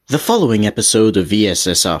The following episode of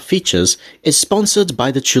VSSR Features is sponsored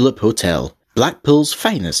by the Tulip Hotel, Blackpool's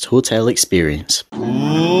finest hotel experience.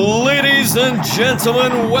 Ladies and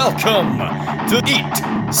gentlemen, welcome to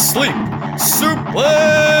Eat, Sleep,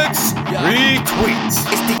 Suplex,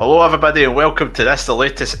 Retweet. Hello everybody and welcome to the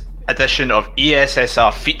latest edition of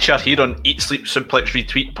ESSR Feature here on Eat, Sleep, Suplex,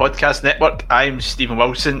 Retweet Podcast Network. I'm Stephen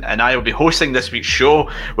Wilson and I will be hosting this week's show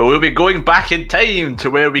where we'll be going back in time to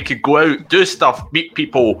where we could go out, do stuff, meet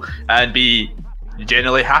people and be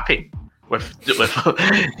generally happy.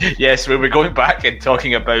 Yes, we'll be going back and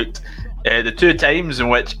talking about the two times in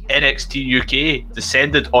which NXT UK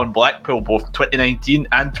descended on Blackpool, both 2019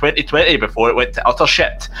 and 2020, before it went to utter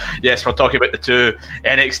shit. Yes, we're talking about the two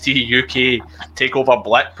NXT UK TakeOver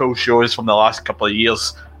Blackpool shows from the last couple of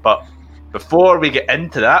years. But before we get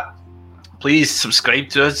into that, please subscribe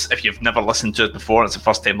to us if you've never listened to us before. It's the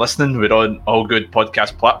first time listening. We're on all good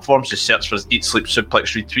podcast platforms. Just search for Eat, Sleep,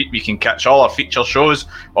 Suplex, Retweet. We can catch all our feature shows,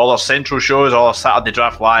 all our central shows, all our Saturday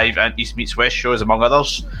Draft Live and East Meets West shows, among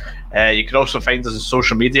others. You can also find us on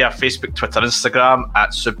social media, Facebook, Twitter, Instagram,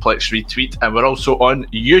 at Suplex Retweet. And we're also on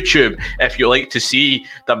YouTube if you like to see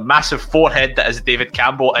the massive forehead that is David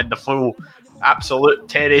Campbell in the full absolute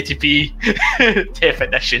 1080p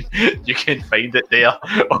definition. You can find it there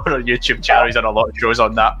on our YouTube channel. He's done a lot of shows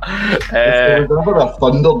on that. If there was ever a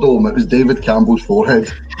Thunderdome, it was David Campbell's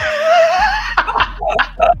forehead.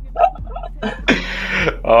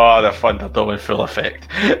 Oh, the Thunderdome in full effect.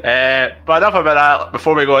 But enough about that.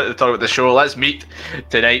 Before we go on to talk about the show, let's meet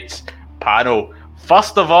tonight's panel.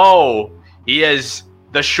 First of all, he is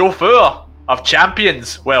the chauffeur of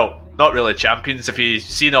champions. Well, not really champions. If you've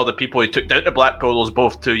seen all the people he took down to Blackpool those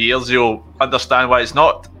both 2 years, you'll understand why it's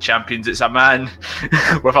not champions. It's a man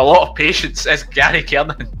with a lot of patience. It's Gary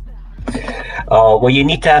Kernan. Oh, well, you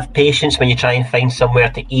need to have patience when you try and find somewhere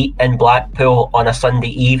to eat in Blackpool on a Sunday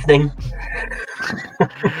evening.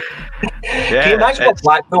 Can you imagine what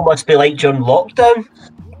Blackpool must be like during lockdown?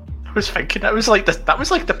 I was thinking that was like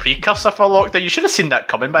the precursor for lockdown. You should have seen that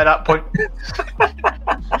coming by that point.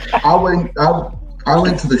 I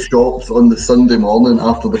went to the shops on the Sunday morning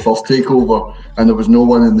after the first takeover and there was no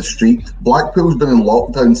one in the street. Blackpool's been in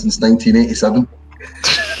lockdown since 1987.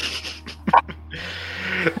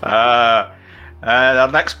 And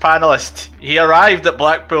our next panelist, he arrived at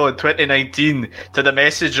Blackpool in 2019 to the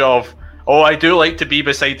message of, "Oh, I do like to be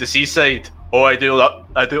beside the seaside. Oh, I do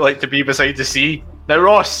like to be beside the sea." Now,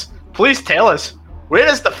 Ross, please tell us, where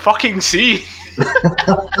is the fucking sea?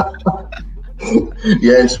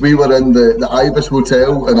 Yes, we were in the Ibis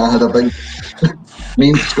Hotel and I had a big... Me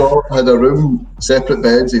and Scott had a room, separate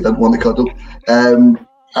beds, he didn't want to cuddle. And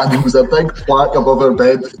there was a big plaque above our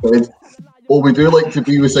bed that said, "Oh, we do like to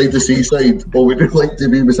be beside the seaside. Oh, we do like to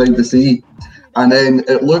be beside the sea." And then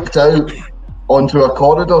it looked out onto a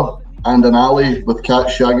corridor and an alley with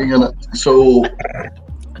cats shagging in it. So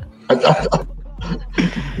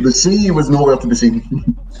the sea was nowhere to be seen.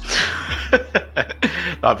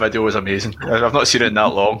 That video was amazing. I've not seen it in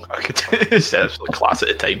that long. It's absolutely class at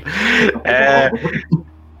the time.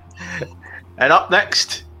 And up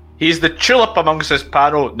next, he's the tulip amongst this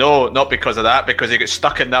panel. No, not because of that, because he got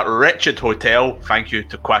stuck in that wretched hotel. Thank you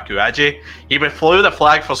to Kwaku Aje. He flew the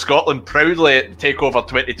flag for Scotland proudly at TakeOver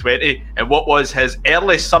 2020 in what was his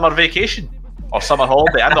early summer vacation. Or summer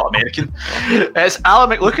holiday. I'm not American. It's Alan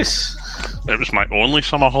McLucas. It was my only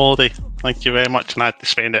summer holiday. Thank you very much. And I had to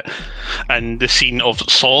spend it in the scene of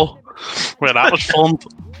Saw, where that was filmed.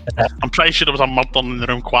 I'm pretty sure there was a murder in the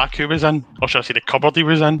room Kwaku was in. Or should I say the cupboard he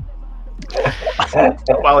was in?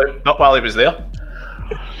 Not while he was there.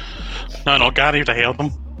 No, Gary would have heard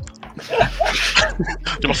them.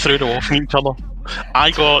 They were through the wall from each other.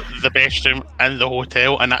 I got the best room in the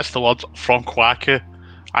hotel, and that's the words from Kwaku.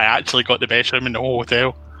 I actually got the best room in the whole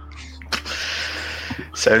hotel.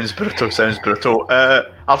 Sounds brutal.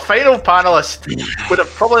 Our final panellist would have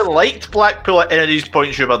probably liked Blackpool at any of these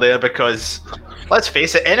points you were there, because let's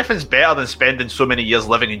face it, anything's better than spending so many years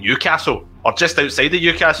living in Newcastle, or just outside of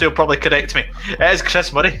Newcastle. You'll probably correct me. It is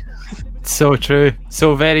Chris Murray. So true,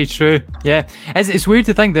 so very true. Yeah, it's weird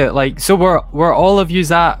to think that we're all of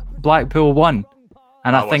yous at Blackpool 1,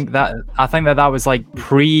 and I think that was like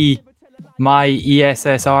pre my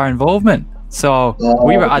ESSR involvement. So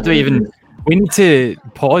we need to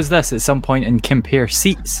pause this at some point and compare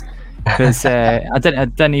seats, because I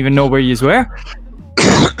didn't even know where yous were.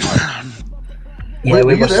 Yeah,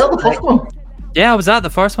 were you there the first one? Yeah, I was at the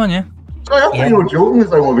first one, yeah. So I thought you were joking. As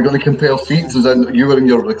were we going to compare seats? As in you were in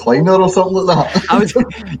your recliner or something like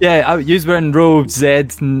that? You were in row Z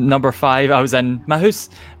number 5. I was in my house,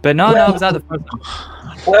 but no, I was at the first one.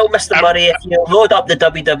 Well, Mr. Murray, if you load up the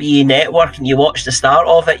WWE Network and you watch the start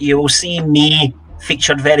of it, you will see me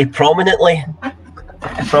featured very prominently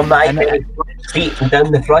from my seat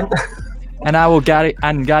down the front. And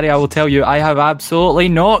Gary, I will tell you, I have absolutely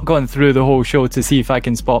not gone through the whole show to see if I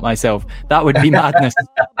can spot myself. That would be madness.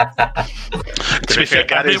 To be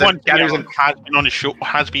fair, everyone has been on the show,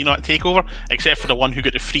 has been at Takeover, except for the one who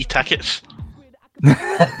got the free tickets.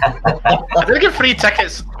 I did get free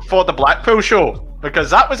tickets for the Blackpool show because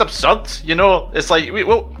that was absurd. You know, it's like,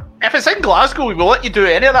 well, if it's in Glasgow, we will let you do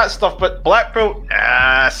any of that stuff, but Blackpool,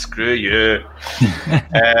 screw you.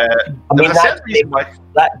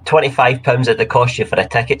 That £25 that they cost you for a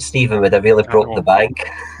ticket, Stephen, would have really broke the bank.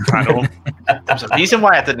 I know. There's a reason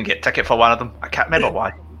why I didn't get a ticket for one of them. I can't remember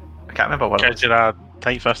why. Because you're a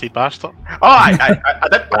tight-fisted bastard. Oh, I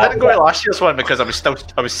didn't go to last year's one because I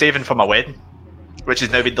was saving for my wedding, which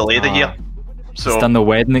has now been delayed a year. So it's done the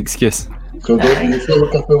wedding excuse. So don't you feel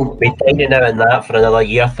like a fool? We're finding out in that for another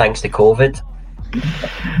year thanks to COVID.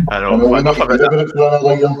 I know. Enough about it.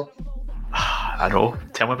 I know.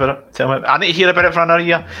 Tell me about it. I need to hear about it for another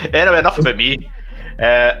year. Anyway, enough about me.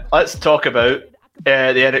 Let's talk about the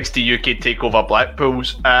NXT UK Takeover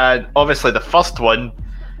Blackpools. And obviously the first one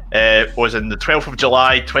was in the 12th of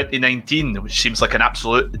July 2019, which seems like an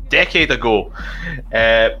absolute decade ago.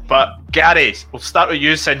 But Gary, we'll start with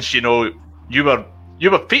you since you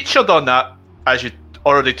were featured on that, as you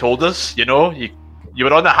already told us. You know, you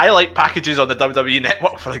were on the highlight packages on the WWE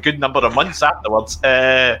Network for a good number of months afterwards.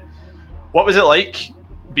 What was it like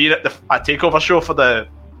being at a Takeover show for the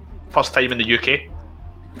first time in the UK?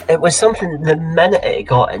 It was something, the minute it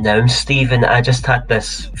got announced, Stephen, I just had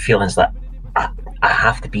this feelings that I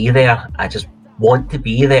have to be there. I just want to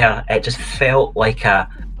be there. It just felt like a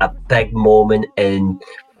big moment in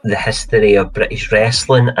the history of British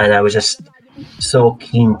wrestling, and I was just so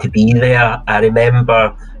keen to be there. I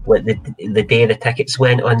remember the day the tickets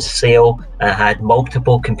went on sale, I had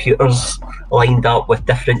multiple computers lined up with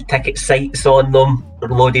different ticket sites on them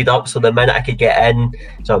loaded up, so the minute I could get in,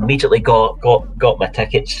 so I immediately got my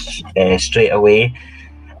tickets straight away.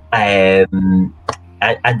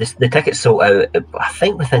 And the tickets sold out, I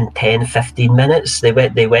think within 10-15 minutes. They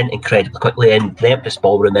went incredibly quickly, and the Empress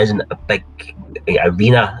Ballroom isn't a big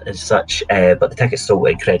arena as such, but the tickets sold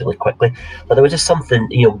out incredibly quickly. But there was just something,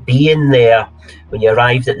 being there when you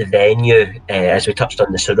arrived at the venue, as we touched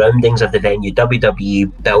on the surroundings of the venue.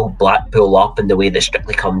 WWE build Blackpool up in the way that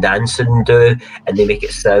Strictly Come Dancing do, and they make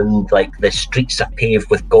it sound like the streets are paved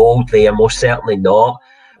with gold. They are most certainly not.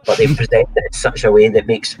 But they present it in such a way that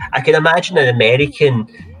makes... I can imagine an American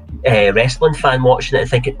wrestling fan watching it and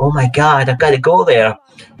thinking, oh my God, I've got to go there.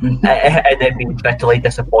 And then being bitterly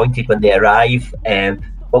disappointed when they arrive.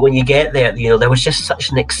 But when you get there, there was just such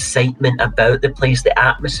an excitement about the place, the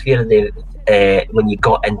atmosphere. When you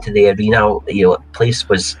got into the arena, the place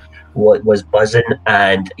was buzzing,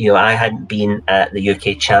 and I hadn't been at the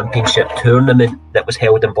UK Championship tournament that was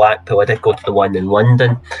held in Blackpool. I did go to the one in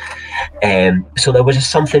London, so there was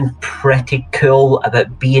just something pretty cool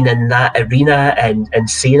about being in that arena and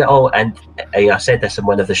seeing it all. And I said this in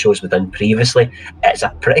one of the shows we've done previously, it's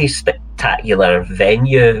a pretty spectacular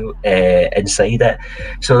venue inside it.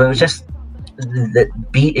 So there was just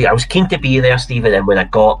I was keen to be there, Stephen, and when I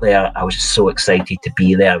got there, I was just so excited to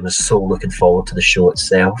be there. I was so looking forward to the show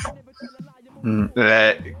itself.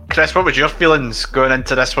 Chris, what was your feelings going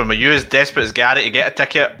into this one? Were you as desperate as Gary to get a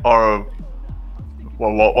ticket, or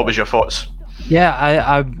what was your thoughts?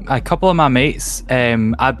 Yeah, a couple of my mates,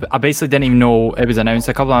 I basically didn't even know it was announced.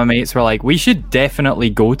 A couple of my mates were like, we should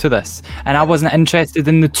definitely go to this. And I wasn't interested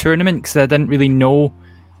in the tournament because I didn't really know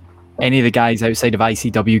any of the guys outside of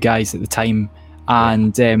ICW guys at the time.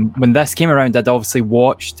 And when this came around, I'd obviously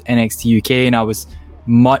watched NXT UK and I was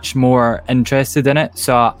much more interested in it.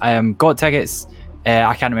 So I got tickets.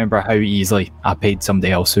 I can't remember how easily. I paid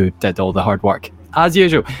somebody else who did all the hard work, as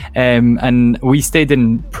usual. And we stayed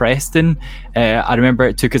in Preston. I remember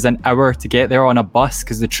it took us an hour to get there on a bus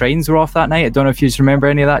because the trains were off that night. I don't know if you remember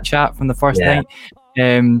any of that chat from the first night.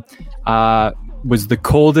 Was the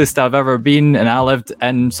coldest I've ever been, and I lived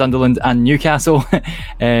in Sunderland and Newcastle.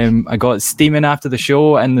 I got steaming after the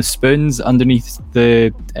show in the spoons underneath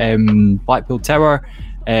the Blackpool Tower.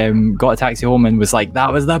 Got a taxi home and was like,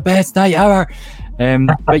 that was the best night ever.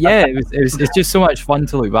 But yeah, it's just so much fun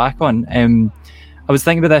to look back on. I was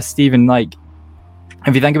thinking about this, Stephen, like,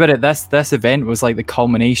 if you think about it, this event was like the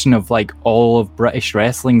culmination of like all of British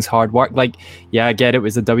wrestling's hard work. Like, yeah, I get it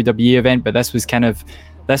was a WWE event, but this was kind of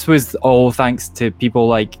this was all thanks to people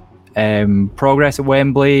like Progress at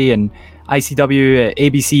Wembley and ICW,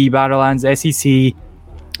 ABC, Barrowlands, SEC,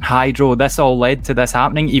 Hydro. This all led to this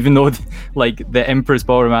happening, even though like the Emperor's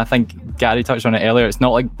Ballroom, I think Gary touched on it earlier, it's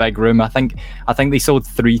not like big room. I think they sold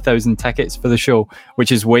 3,000 tickets for the show,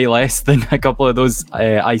 which is way less than a couple of those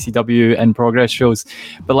ICW and Progress shows.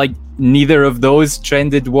 But like neither of those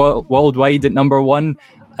trended worldwide at number one.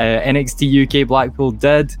 NXT UK Blackpool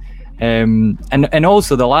did. And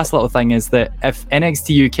also the last little thing is that if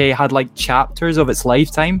NXT UK had like chapters of its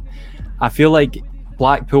lifetime, I feel like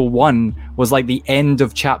Blackpool 1 was like the end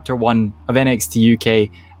of chapter 1 of NXT UK,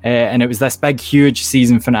 and it was this big huge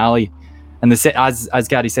season finale. And as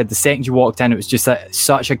Gary said, the second you walked in, it was just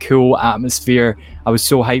such a cool atmosphere. I was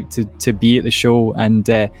so hyped to be at the show, and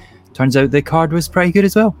turns out the card was pretty good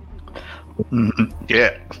as well.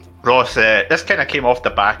 Yeah, Ross, this kind of came off the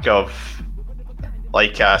back of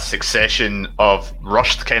like a succession of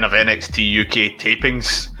rushed kind of NXT UK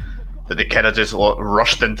tapings that they kind of just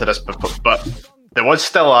rushed into this, but there was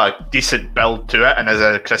still a decent build to it, and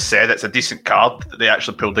as Chris said, it's a decent card that they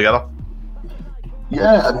actually pulled together.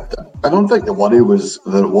 Yeah, I don't think the worry was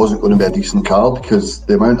that it wasn't going to be a decent card, because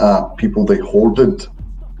the amount of people they hoarded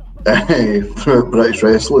throughout British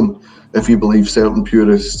wrestling, if you believe certain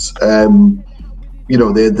purists, you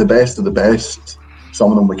know, they had the best of the best.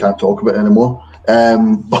 Some of them we can't talk about anymore.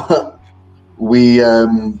 But we,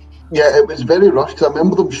 it was very rushed, because I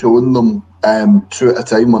remember them showing them two at a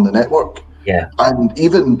time on the network. Yeah. And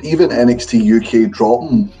even NXT UK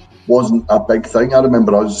dropping wasn't a big thing. I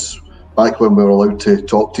remember us, back when we were allowed to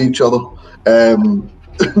talk to each other,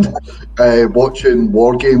 watching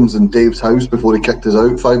War Games in Dave's house before he kicked us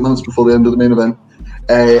out 5 minutes before the end of the main event.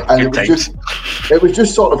 And it was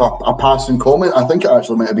just sort of a passing comment. I think it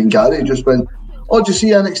actually might have been Gary. He just went, "Oh, do you see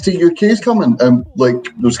NXT UK is coming?" And like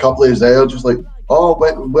there's a couple of days there, just like, "Oh,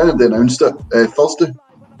 when have they announced it? Thursday."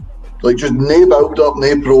 Like just no build up,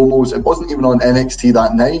 no promos. It wasn't even on NXT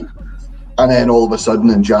that night. And then all of a sudden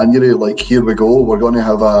in January, like, here we go, we're going to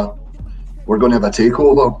have a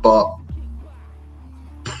takeover. But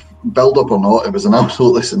build up or not, it was an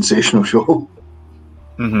absolutely sensational show.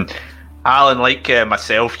 Mm-hmm. Alan, like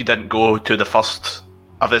myself, you didn't go to the first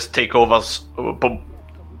of his takeovers, but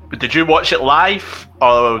did you watch it live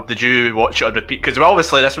or did you watch it on repeat? Because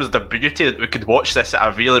obviously this was the beauty, that we could watch this at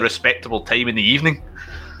a really respectable time in the evening.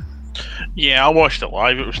 Yeah, I watched it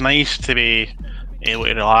live. It was nice to be able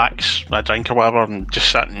to relax, a drink or whatever, and just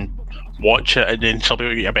sit and watch it, and then still be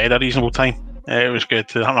able to get to bed at a reasonable time. It was good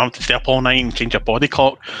to not have to stay up all night and change your body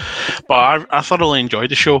clock. But I thoroughly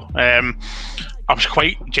enjoyed the show. I was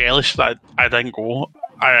quite jealous that I didn't go.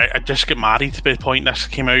 I just got married by the point this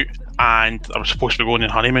came out, and I was supposed to be going on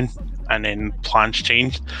honeymoon, and then plans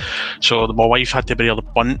changed. So my wife had to bear the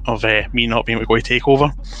brunt of me not being able to go to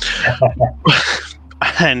TakeOver.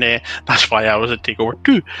 And that's why I was at TakeOver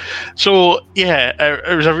 2. So yeah,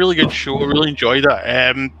 it was a really good show. I really enjoyed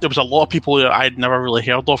it. There was a lot of people that I'd never really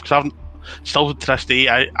heard of, because I've still to this day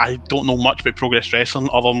I don't know much about Progress Wrestling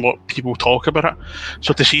other than what people talk about it.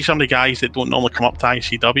 So to see some of the guys that don't normally come up to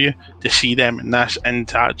ICW, to see them in this and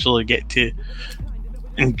to actually get to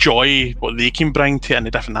enjoy what they can bring to it in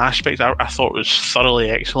the different aspects, I thought it was thoroughly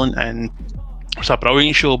excellent, and it was a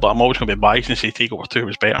brilliant show. But I'm always going to be biased and say TakeOver 2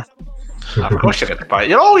 was better. Of course you're going to be biased.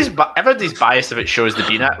 You're always everybody's biased about shows they've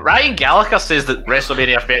been at. Ryan Gallagher says that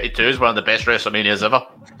WrestleMania 32 is one of the best WrestleManias ever,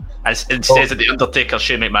 and says that The Undertaker,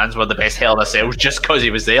 Shane McMahon's one of the best Hell in a Cells just because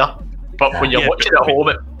he was there. But when you're watching at home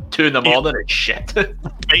at 2 in the morning, it's shit.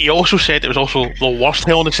 He also said it was also the worst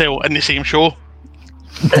Hell in a Cell in the same show.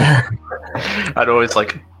 I know, it's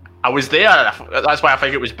like, I was there, that's why I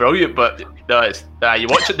think it was brilliant, but no, you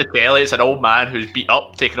watch it on the telly, it's an old man who's beat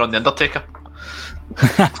up taking on The Undertaker.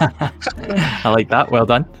 I like that, well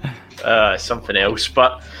done. Something else.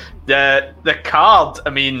 But the card,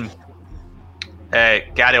 I mean,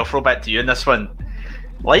 Gary, I'll throw back to you in this one.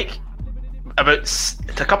 Like, about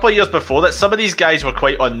a couple of years before that, some of these guys were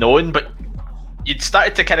quite unknown, but you'd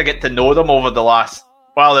started to kind of get to know them over the last,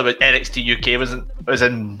 while NXT UK was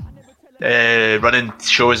in running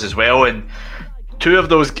shows as well, and two of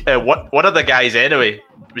those, one of the guys anyway,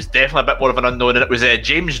 was definitely a bit more of an unknown, and it was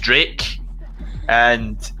James Drake,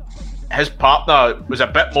 and his partner was a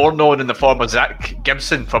bit more known in the form of Zach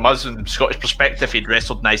Gibson. From us in Scottish perspective, he'd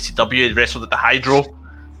wrestled in ICW, he'd wrestled at the Hydro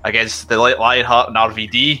against the Lionheart and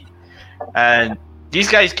RVD, and these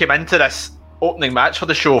guys came into this opening match for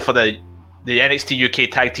the show for the NXT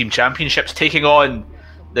UK Tag Team Championships, taking on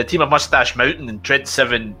the team of Mustache Mountain and Trent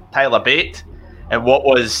Seven, Tyler Bate, and what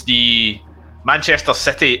was the Manchester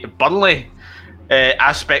City Burnley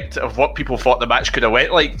aspect of what people thought the match could have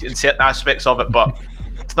went like in certain aspects of it. But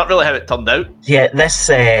it's not really how it turned out. Yeah, this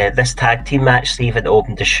tag team match, Stephen,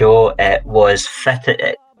 opened the show. It was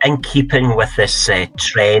fitted in keeping with this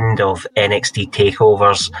trend of NXT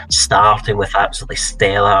takeovers, starting with absolutely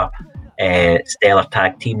stellar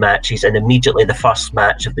tag team matches, and immediately the first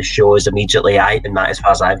match of the show is immediately, and that, as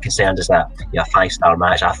far as I'm concerned, is a 5-star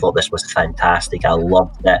match. I thought this was fantastic. I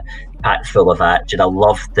loved it, packed full of action. I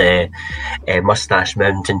loved the Mustache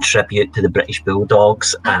Mountain tribute to the British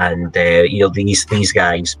Bulldogs, and these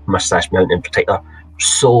guys, Mustache Mountain in particular,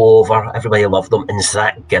 so over. Everybody loved them, and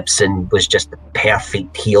Zach Gibson was just the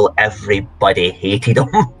perfect heel. Everybody hated him.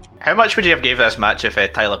 How much would you have gave this match if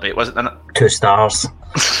Tyler Bate wasn't in it? 2 stars.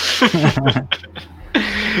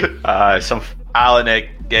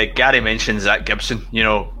 Gary mentioned Zach Gibson. In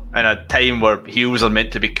a time where heels are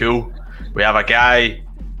meant to be cool, we have a guy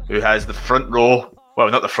who has the front row, well,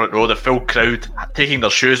 not the front row, the full crowd taking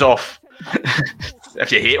their shoes off.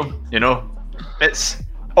 If you hate him, it's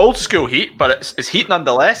old school heat, but it's heat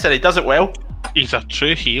nonetheless, and he does it well. He's a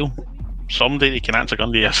true heel. Somebody that can actually go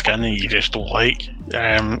under your skin and you just don't like.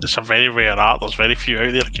 It's a very rare art. There's very few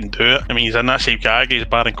out there that can do it. I mean, he's in that same category as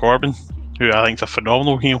Baron Corbin, who I think is a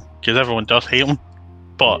phenomenal heel, because everyone does hate him.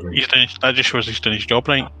 But that just shows he's doing his job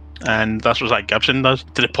right. And that's what Zach Gibson does,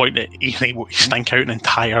 to the point that he's able to stink out an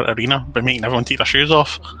entire arena by making everyone take their shoes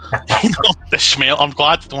off. The smell, I'm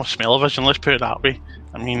glad they don't smell-o-vision, let's put it that way.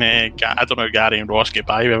 I mean, I don't know how Gary and Ross get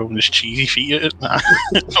by with everyone with cheesy feet out.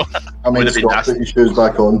 Scott, put your shoes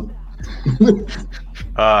back on.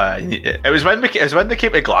 It was when they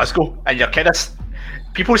came to Glasgow, and you're kind of,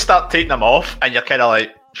 people start taking them off, and you're kind of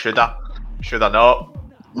like, should I not,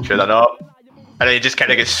 and then you just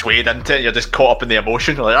kind of get swayed into it. You're just caught up in the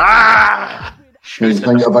emotion. You're like, You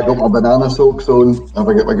think, have I got my banana socks on? Have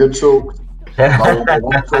I got my good socks?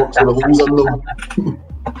 My socks with the holes in them.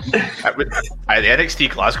 The NXT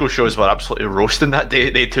Glasgow shows were absolutely roasting that day.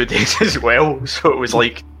 They 2 days as well, so it was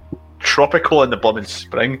like tropical in the blooming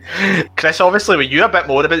spring. Chris, obviously, we knew a bit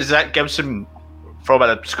more about Zach Gibson from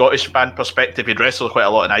a Scottish fan perspective. He'd wrestled quite a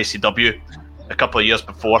lot in ICW a couple of years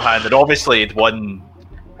beforehand, and obviously he'd won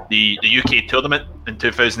the UK tournament in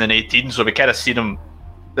 2018, so we kind of seen him,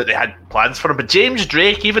 that they had plans for him. But James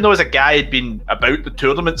Drake, even though as a guy had been about the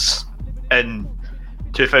tournaments in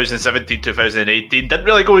 2017, 2018, didn't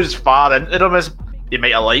really go as far into them as he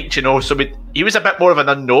might have liked, so he was a bit more of an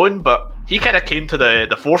unknown, but he kind of came to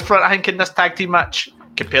the forefront, I think, in this tag team match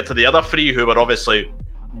compared to the other three, who were obviously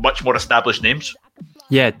much more established names.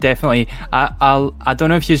 Yeah, definitely. I don't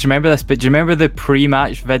know if you remember this, but do you remember the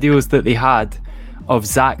pre-match videos that they had of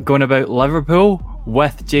Zach going about Liverpool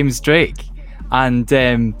with James Drake? And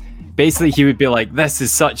basically he would be like, this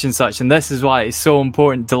is such and such, and this is why it's so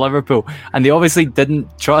important to Liverpool. And they obviously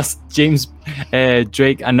didn't trust James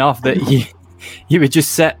Drake enough that he would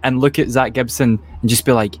just sit and look at Zach Gibson and just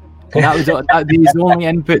be like, that would be his only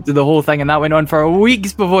input to the whole thing, and that went on for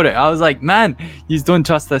weeks before it. I was like, man, you don't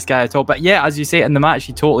trust this guy at all. But yeah, as you say, in the match,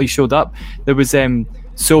 he totally showed up. There was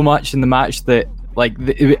so much in the match that, like,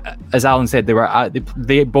 as Alan said,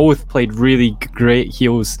 they both played really great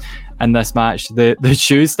heels in this match. The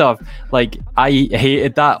shoe stuff, like, I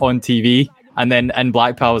hated that on TV, and then in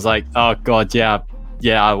Blackpool I was like, oh god, yeah,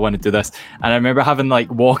 I want to do this. And I remember having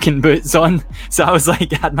like walking boots on, so I was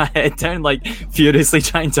like, had my head down, like furiously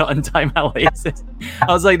trying to untie my laces.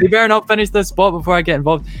 I was like, they better not finish this spot before I get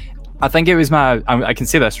involved. I think it was I can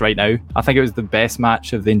say this right now, I think it was the best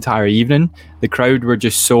match of the entire evening. The crowd were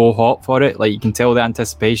just so hot for it. Like, you can tell the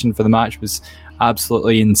anticipation for the match was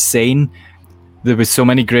absolutely insane. There was so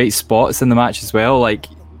many great spots in the match as well. Like,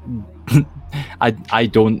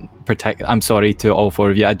 I'm sorry to all four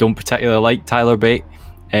of you, I don't particularly like Tyler Bate,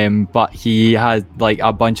 but he had like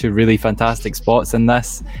a bunch of really fantastic spots in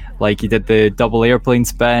this. Like, he did the double airplane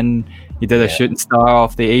spin, he did a shooting star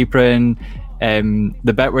off the apron,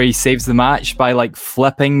 the bit where he saves the match by like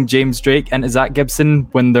flipping James Drake into Zach Gibson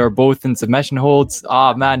when they're both in submission holds.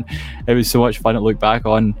 Man, it was so much fun to look back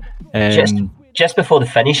on. Just before the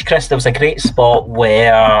finish, Chris, there was a great spot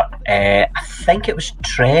where I think it was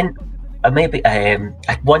Trent, or maybe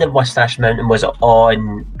one of Mustache Mountain was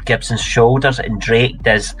on Gibson's shoulders, and Drake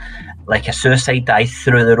does like a suicide dive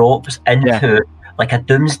through the ropes into like a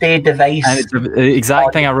doomsday device. And it's the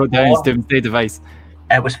exact thing I wrote down is doomsday device.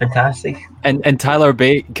 It was fantastic. And Tyler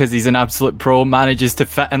Bate, because he's an absolute pro, manages to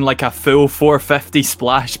fit in like a full 450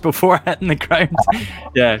 splash before hitting the ground.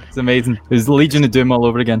 Yeah, it's amazing. It was Legion of Doom all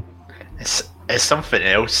over again. It's something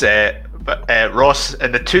else. But Ross,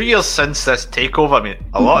 in the 2 years since this takeover, I mean,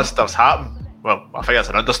 a lot of stuff's happened. Well, I think that's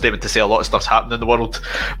an understatement to say a lot of stuff's happened in the world.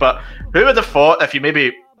 But who would have thought, if you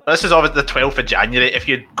maybe this is obviously the 12th of January. If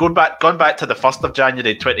you'd gone back to the 1st of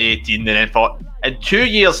January 2018 and then thought, in 2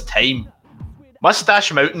 years' time,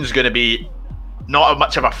 Mustache Mountain's going to be not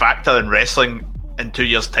much of a factor in wrestling in 2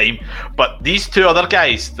 years' time, but these two other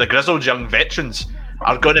guys, the grizzled young veterans,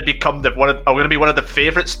 are going to become one of the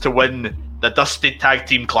favourites to win the Dusty Tag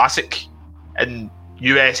Team Classic in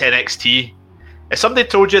US NXT. If somebody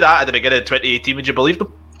told you that at the beginning of 2018, would you believe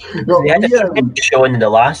them? No, They had a show in the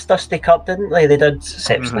last Dusty Cup, didn't they? They did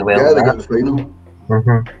exceptionally well. Yeah, they got the final.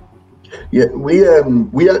 Mm-hmm. Yeah,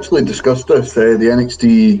 we actually discussed this, the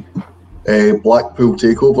NXT Blackpool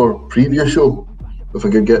Takeover preview show, if I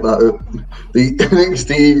could get that out. The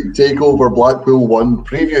NXT Takeover Blackpool 1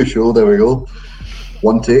 preview show, there we go.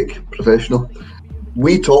 One take, professional.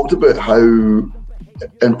 We talked about how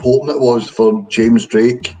important it was for James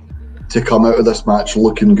Drake to come out of this match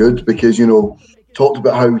looking good, because, you know, talked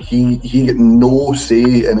about how he got no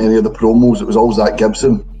say in any of the promos. It was all Zach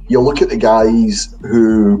Gibson. You look at the guys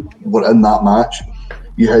who were in that match.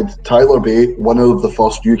 You had Tyler Bate, winner of the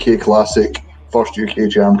first UK Classic, first UK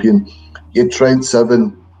champion. You had Trent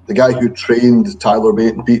Seven, the guy who trained Tyler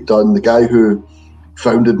Bate and Pete Dunne, the guy who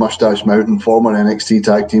founded Mustache Mountain, former NXT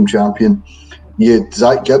Tag Team champion. You had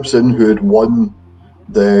Zach Gibson, who had won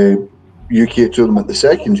the UK tournament the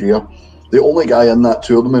second year. The only guy in that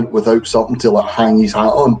tournament without something to like hang his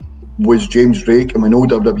hat on was James Drake. And we know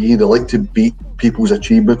WWE, they like to beat people's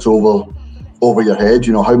achievements over your head.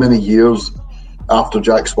 You know, how many years after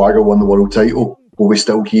Jack Swagger won the world title were we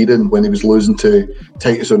still hearing when he was losing to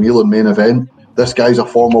Titus O'Neil in main event? This guy's a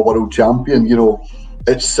former world champion. You know,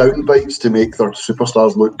 it's sound bites to make their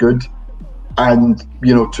superstars look good. And,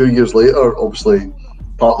 you know, 2 years later, obviously,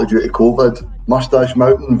 partly due to COVID, Mustache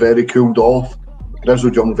Mountain very cooled off.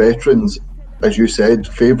 Grizzled young veterans, as you said,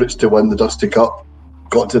 favourites to win the Dusty Cup,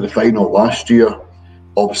 got to the final last year.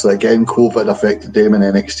 Obviously, again, COVID affected them in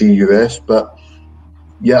NXT US, but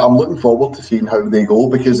yeah, I'm looking forward to seeing how they go,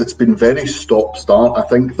 because it's been very stop-start. I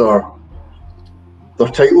think their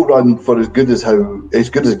title run, for as good as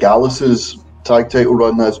Gallus's tag title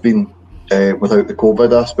run has been, without the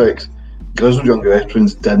COVID aspects, Grizzled young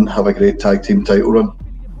veterans didn't have a great tag team title run.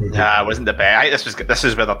 Nah, it wasn't the best. I think this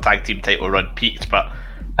is where their tag team title run peaked, but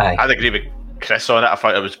I'd agree with Chris on it. I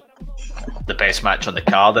thought it was the best match on the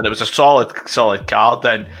card, and it was a solid card,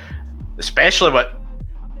 and especially what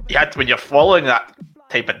you had when you're following that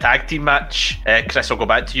type of tag team match. Chris, I'll go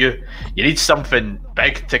back to you. You need something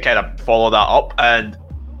big to kind of follow that up, and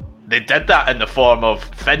they did that in the form of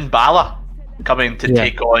Finn Balor coming to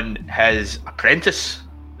take on his apprentice,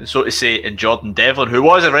 so to say, in Jordan Devlin, who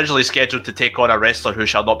was originally scheduled to take on a wrestler who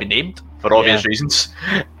shall not be named for obvious reasons.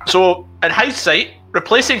 So, in hindsight,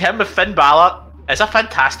 replacing him with Finn Balor is a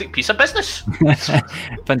fantastic piece of business.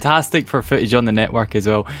 Fantastic for footage on the network as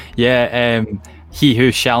well. Yeah, he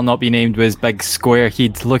who shall not be named was big square.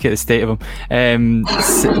 He'd look at the state of him.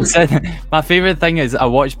 My favourite thing is I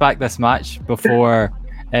watched back this match before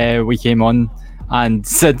we came on, and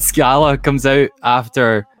Sid Scala comes out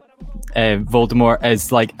after Voldemort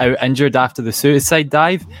is like out injured after the suicide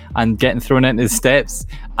dive and getting thrown into the steps,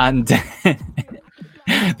 and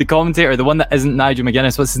the commentator, the one that isn't Nigel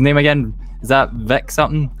McGuinness, what's his name again? Is that Vic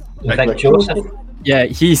something? Vic Joseph. Yeah,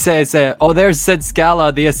 he says, oh, there's Sid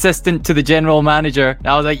Scala, the assistant to the general manager. And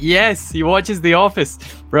I was like, yes, he watches The Office.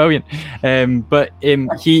 Brilliant. But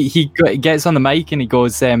he gets on the mic and he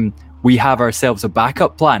goes, we have ourselves a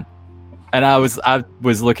backup plan. And I was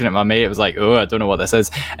looking at my mate. It was like, oh, I don't know what this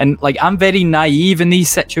is. And like, I'm very naive in these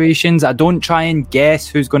situations. I don't try and guess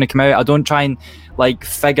who's going to come out. I don't try and like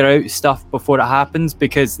figure out stuff before it happens,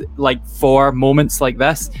 because like for moments like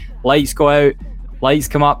this, lights go out, lights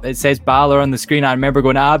come up, it says Balor on the screen. I remember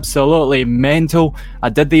going absolutely mental. I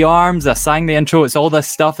did the arms, I sang the intro. It's all this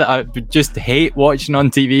stuff that I just hate watching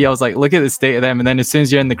on TV. I was like, look at the state of them. And then as soon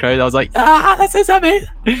as you're in the crowd, I was like, this is amazing.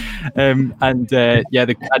 I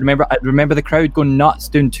remember the crowd going nuts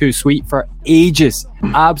doing Too Sweet for ages,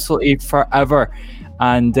 absolutely forever.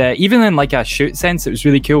 And even in like a shoot sense, it was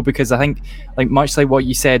really cool, because I think, like much like what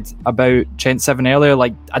you said about Trent Seven earlier,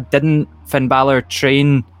 like didn't Finn Balor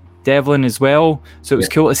train Devlin as well, so it was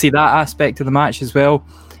cool to see that aspect of the match as well.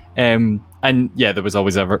 And yeah, there was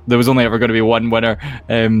only ever going to be one winner.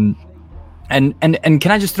 And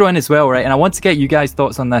can I just throw in as well, right? And I want to get you guys'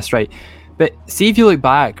 thoughts on this, right? But see, if you look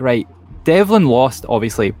back, right, Devlin lost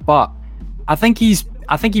obviously, but I think he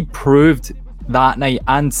proved that night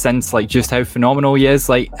and since, like, just how phenomenal he is.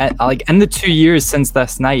 Like in the 2 years since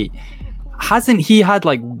this night, hasn't he had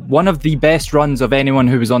like one of the best runs of anyone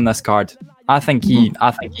who was on this card? I think he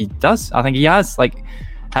does. I think he has. Like,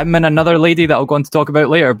 him and another lady that I'll go on to talk about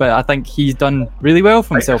later. But I think he's done really well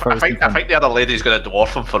for himself. I think the other lady's going to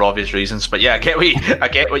dwarf him for obvious reasons. But yeah, I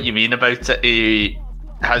get what you mean about it. He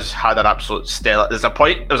has had an absolute stellar. There was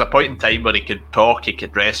a point in time where he could talk, he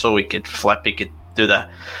could wrestle, he could flip, he could do the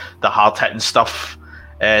hard hitting stuff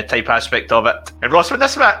type aspect of it. And Ross, when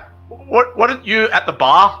this match, weren't you at the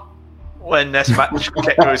bar when this match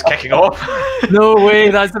was kicking off? No way,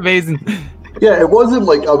 that's amazing. Yeah, it wasn't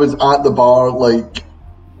like I was at the bar, like,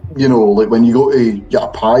 you know, like when you go to get a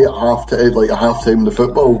pie at half time in the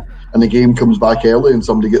football and the game comes back early and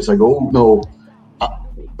somebody gets a goal. No,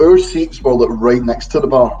 our seats were like right next to the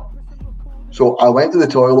bar. So I went to the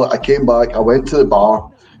toilet, I came back, I went to the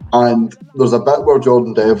bar, and there's a bit where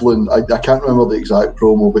Jordan Devlin, I can't remember the exact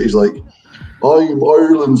promo, but he's like, I'm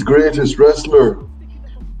Ireland's greatest wrestler.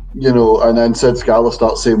 You know, and then Sid Scala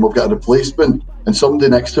starts saying, we've got a replacement. And somebody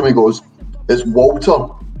next to me goes, it's Walter.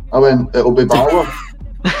 I went, it'll be Balor.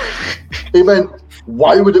 He went,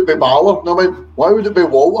 why would it be Balor? And I went, why would it be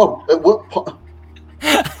Walter?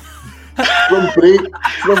 From Bray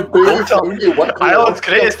County, Wicklow. Ireland's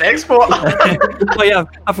greatest export. Oh yeah,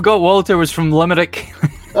 I forgot Walter was from Limerick.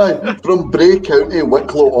 Aye, from Bray County,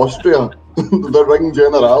 Wicklow, Austria. The Ring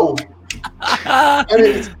General.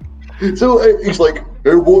 And so he's like,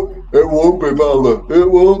 it won't be Balor. It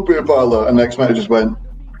won't be Balor. And next minute it just went,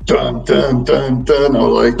 dun, dun, dun, dun. I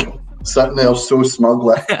was like, sitting there so smug,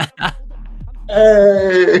 like,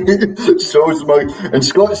 hey, so smug. And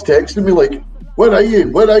Scott's texting me like, where are you?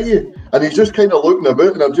 Where are you? And he's just kind of looking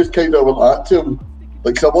about, and I've just kind of went at him.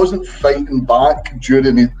 Like, 'cause I wasn't fighting back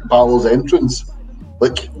during Balor's entrance.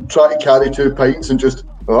 Like, trying to carry 2 pints and just,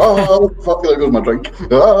 fuck, there goes my drink.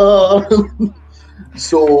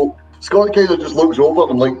 So Scott kind of just looks over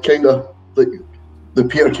and I'm like, kind of like the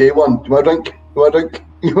Peter Kay one. Do you want a drink? Do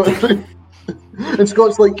you want a drink? And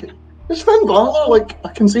Scott's like, it's Finn Balor. Like, I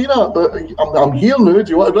can see that, but I'm here now. Do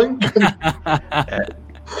you want a drink?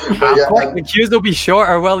 But yeah, the queues will be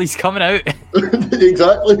shorter while he's coming out.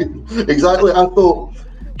 Exactly. I thought,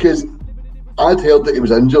 because I'd heard that he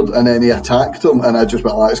was injured and then he attacked him, and I just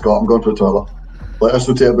went, like, Scott, I'm going to the toilet. Like, this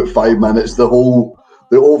will take about 5 minutes. The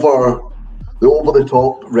over the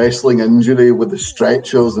top wrestling injury with the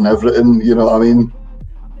stretchers and everything, you know what I mean?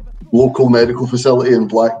 Local medical facility in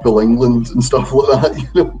Blackpool, England and stuff like that,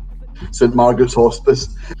 you know? St Margaret's Hospice.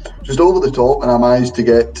 Just over the top, and I managed to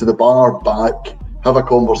get to the bar back, have a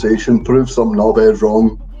conversation, prove some knobheads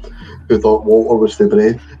wrong who thought Walter was for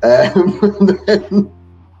Bray,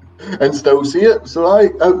 and still see it. So I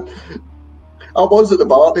was at the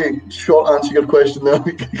bar. To short answer your question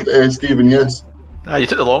there, Stephen, yes. You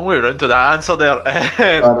took the long way around to that answer there.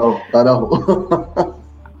 I know.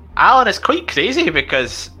 Alan, it's quite crazy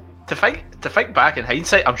because to think back in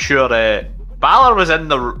hindsight, I'm sure Balor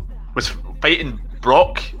was fighting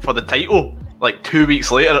Brock for the title like 2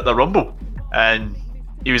 weeks later at the Rumble, and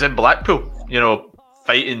he was in Blackpool, you know,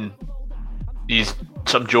 fighting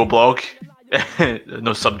some Joe Blogg.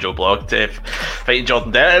 Fighting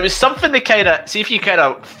Jordan Devlin. It was something they kind of see if you kind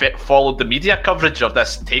of followed the media coverage of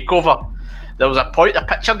this takeover. There was a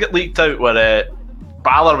picture get leaked out where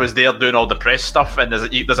Balor was there doing all the press stuff, and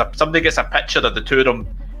somebody gets a picture of the two of them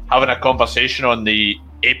having a conversation on the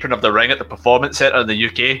apron of the ring at the Performance Centre in the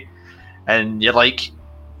UK, and you're like,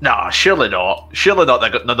 nah, surely not. They're not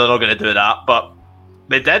going to do that, but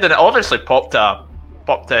they did, and it obviously popped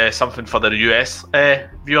something for the US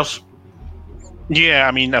viewers. Yeah,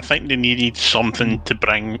 I mean, I think they needed something to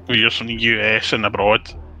bring viewers from the US and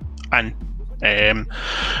abroad, and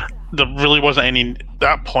there really wasn't any at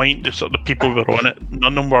that point. The sort of people who were on it,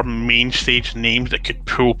 none of them were main stage names that could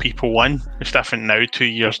pull people in. It's different now, 2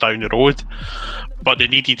 years down the road, but they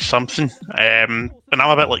needed something. And I'm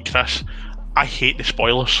a bit like Chris. I hate the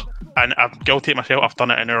spoilers, and I'm guilty of myself. I've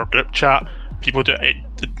done it in our group chat. People do it.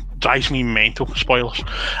 It drives me mental. Spoilers.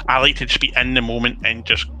 I like to just be in the moment and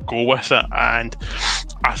just go with it. And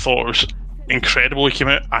I thought it was incredible. He came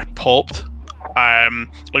out. I popped.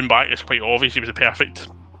 Looking back, it's quite obvious he was a perfect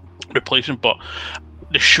replacement, but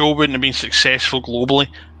the show wouldn't have been successful globally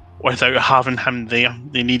without having him there.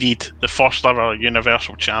 They needed the first ever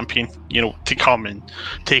Universal Champion, you know, to come and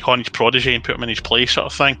take on his protege and put him in his place, sort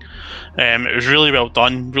of thing. It was really well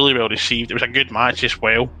done, really well received. It was a good match as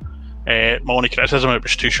well. My only criticism, it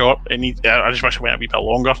was too short. I just wish it went a wee bit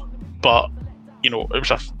longer, but you know, it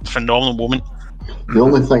was a phenomenal moment. The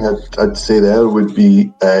only thing I'd say there would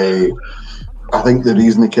be, I think the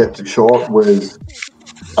reason they kept it short was,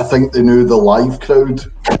 I think they knew the live crowd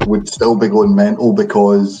would still be going mental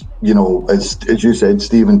because, you know, as you said,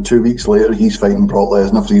 Stephen, 2 weeks later he's fighting Brock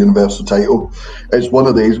Lesnar for the Universal title. It's one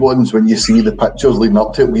of these ones when you see the pictures leading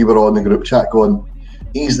up to it. We were on the group chat going,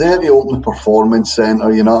 he's there to open the performance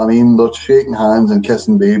centre, you know what I mean? They're shaking hands and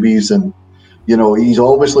kissing babies, and, you know, he's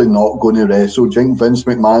obviously not going to wrestle. Do you think Vince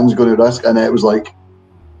McMahon's going to risk? And it was like,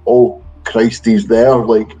 oh, Christ, he's there.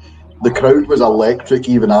 Like, the crowd was electric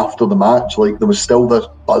even after the match. Like, there was still this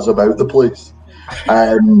buzz about the place.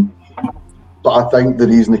 But I think the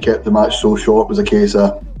reason they kept the match so short was a case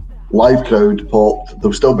of live crowd popped,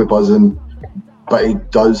 they'll still be buzzing, but he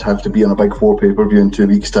does have to be on a Big Four pay-per-view in 2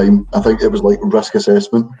 weeks' time. I think it was like risk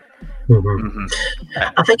assessment.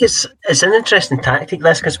 I think it's an interesting tactic,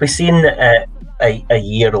 this, because we've seen it a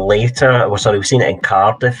year later. We've seen it in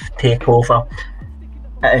Cardiff TakeOver.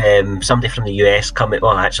 Somebody from the US coming.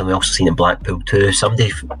 Well, actually, we also seen it in Blackpool too.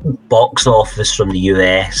 Somebody box office from the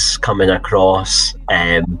US coming across,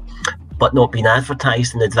 but not being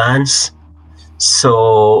advertised in advance.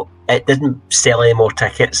 So it didn't sell any more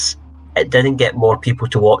tickets. It didn't get more people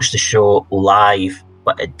to watch the show live,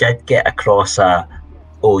 but it did get across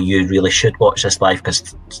you really should watch this live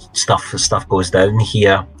because stuff goes down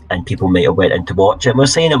here, and people might have went in to watch it. And we're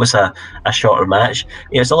saying it was a shorter match.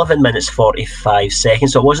 It was 11 minutes 45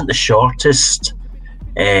 seconds, so it wasn't the shortest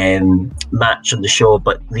match on the show,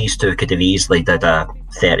 but these two could have easily did a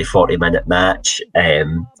 30-40 minute match.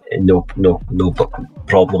 No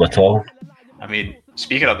problem at all. I mean,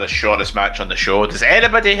 speaking of the shortest match on the show, does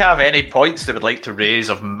anybody have any points they would like to raise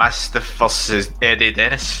of Mastiff versus Eddie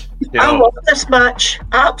Dennis? I love this match.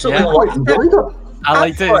 Absolutely loved it. I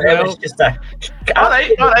liked it as well. All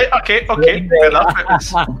right, okay. Fair enough.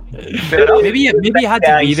 Maybe he had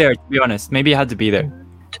to be there, to be honest. Maybe he had to be there.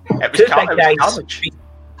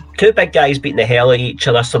 Two big guys beating the hell out of each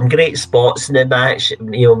other. Some great spots in the match.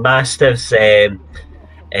 You know, Mastiff's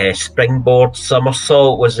springboard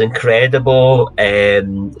somersault was incredible.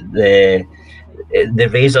 The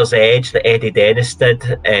razor's edge that Eddie Dennis did,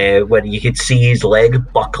 where you could see his leg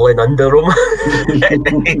buckling under him,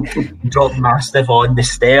 dropped Mastiff on the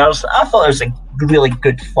stairs. I thought it was a really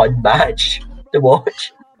good, fun match to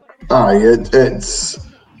watch.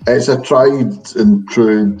 It's a tried and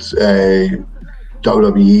true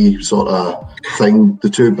WWE sort of thing. The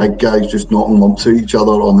two big guys just knocking lumps at each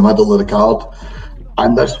other on the middle of the card.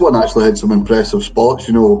 And this one actually had some impressive spots.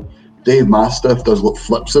 You know, Dave Mastiff does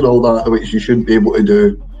flips and all that, which you shouldn't be able to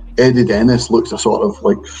do. Eddie Dennis looks a sort of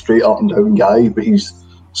like straight up and down guy, but he's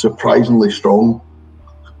surprisingly strong.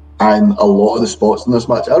 And a lot of the spots in this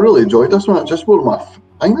match, I really enjoyed this match. I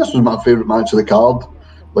think this was my favourite match of the card.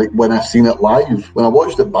 Like when I've seen it live, when I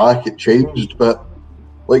watched it back, it changed. But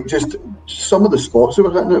like just some of the spots they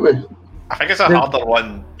were hitting it with. I think it's a harder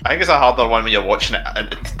one. When you're watching it at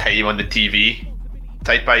the time on the TV.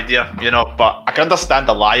 Type idea, you know, but I can understand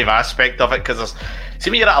the live aspect of it because see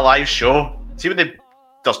when you're at a live show, see when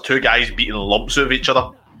there's two guys beating lumps of each other,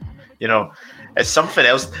 you know, it's something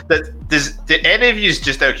else. Do any of you,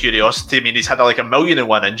 just out of curiosity, I mean, he's had like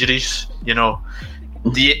 1,000,001 injuries, you know,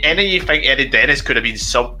 do any of you think Eddie Dennis could have been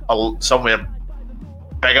somewhere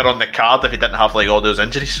bigger on the card if he didn't have like all those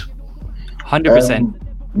injuries? 100%.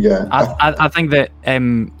 Yeah, I think that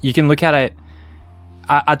you can look at it.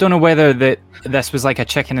 I don't know whether this was like a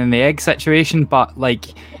chicken and the egg situation, but like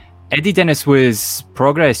Eddie Dennis was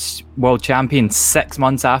Progress World Champion 6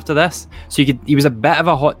 months after this, so he was a bit of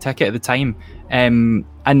a hot ticket at the time. And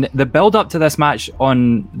the build up to this match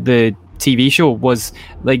on the TV show was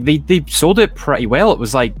like they sold it pretty well. It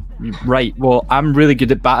was like, right, well, I'm really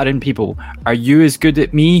good at battering people. Are you as good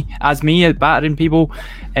at me at battering people?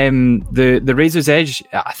 The Razor's Edge,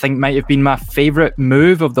 I think, might have been my favourite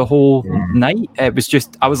move of the whole night. It was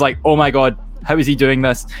just, I was like, oh my god, how is he doing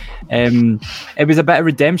this? It was a bit of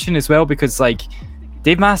redemption as well because like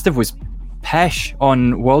Dave Mastiff was pish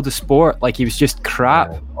on World of Sport. Like he was just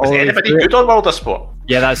crap. Was anybody good on World of Sport?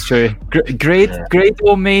 Yeah, that's true. Great.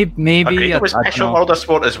 Or maybe. Grado was pish on World of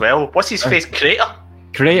Sport as well. What's his face?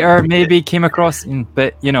 Crater maybe came across,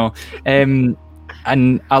 but you know, and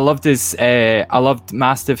I loved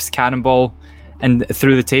Mastiff's cannonball and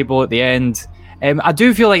through the table at the end. I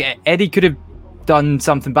do feel like Eddie could have done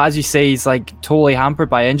something, but as you say, he's like totally hampered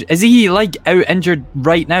by injury. Is he like out injured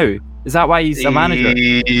right now? Is that why he's a manager?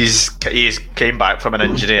 He's came back from an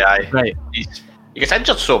injury. Right. He gets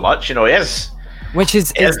injured so much, you know. He is. Which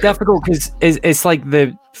is difficult because it's like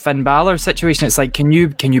the Finn Balor situation. It's like, can you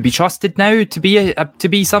be trusted now to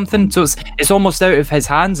be something? So it's almost out of his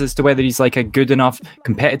hands as to whether he's like a good enough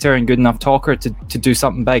competitor and good enough talker to do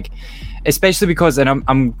something big. Especially because,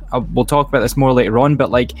 and we'll talk about this more later on,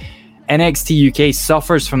 but like NXT UK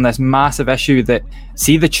suffers from this massive issue that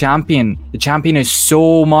the champion is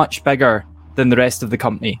so much bigger than the rest of the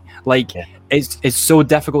company. Like, it's so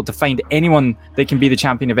difficult to find anyone that can be the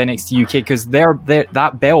champion of NXT UK, because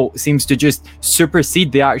that belt seems to just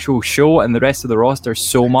supersede the actual show and the rest of the roster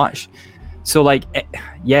so much. So, like,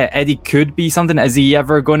 yeah, Eddie could be something. Is he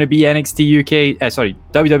ever going to be NXT UK,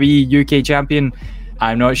 WWE UK champion?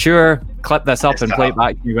 I'm not sure. Clip this up and play it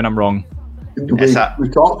back to you when I'm wrong. We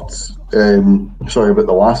talked, about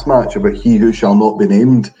the last match, about He Who Shall Not Be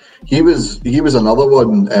Named. He was another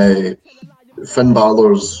one. Finn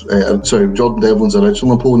Balor's, Jordan Devlin's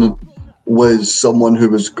original opponent was someone who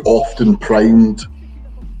was often primed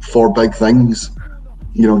for big things.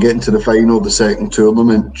 You know, getting to the final of the second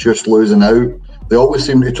tournament, just losing out. They always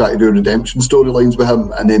seem to try to do redemption storylines with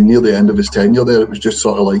him, and then near the end of his tenure there, it was just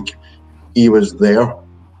sort of like he was there.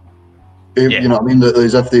 You know what I mean?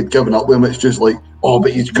 As if they'd given up with him. It's just like, oh,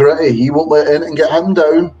 but he's gritty. He won't let anything get him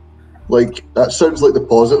down. Like, that sounds like the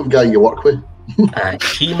positive guy you work with.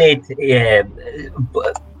 He made a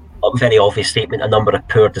very obvious statement, a number of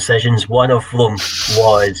poor decisions. One of them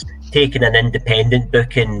was taking an independent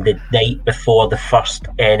booking the night before the first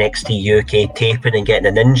NXT UK taping and getting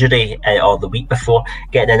an injury, or the week before,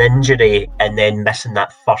 getting an injury and then missing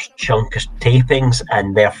that first chunk of tapings,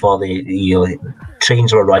 and therefore the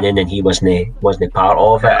trains were running and he wasn't part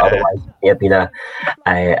of it. Otherwise it had been a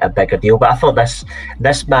bigger deal. But I thought this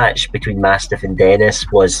match between Mastiff and Dennis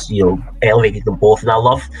was, elevated them both, and I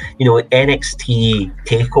love, NXT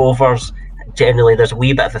takeovers. Generally, there's a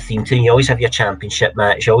wee bit of a theme to it. You always have your championship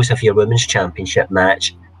match, you always have your women's championship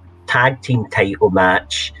match, tag team title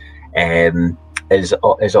match is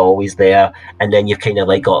always there, and then you've kind of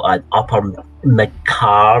like got an upper mid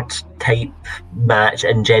card type match,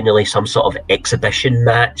 and generally some sort of exhibition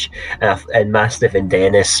match. And Mastiff and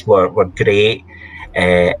Dennis were great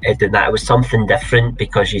at doing that. It was something different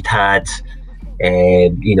because you'd had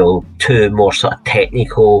two more sort of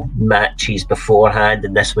technical matches beforehand,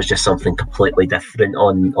 and this was just something completely different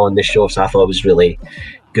on the show. So I thought it was really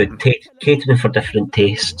good, catering for different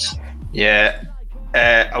tastes. Yeah.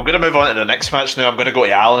 I'm going to move on to the next match now. I'm going to go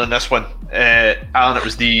to Alan in this one. Alan, it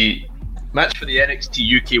was the match for the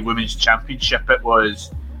NXT UK Women's Championship. It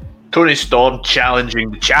was Toni Storm challenging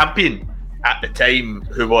the champion at the time,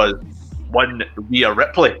 who was one Rhea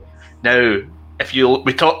Ripley. Now,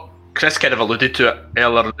 Chris kind of alluded to it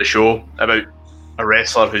earlier in the show about a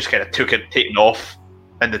wrestler who's kind of taken off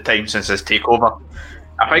in the time since his takeover.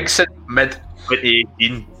 I think since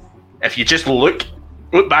mid-2018, if you just look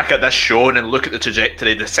back at this show and then look at the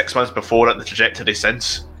trajectory, the 6 months before it, the trajectory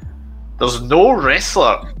since, there's no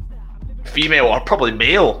wrestler, female or probably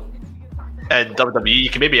male, in WWE, you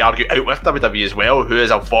can maybe argue out with WWE as well, who has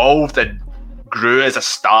evolved and grew as a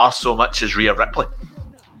star so much as Rhea Ripley.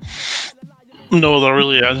 No, there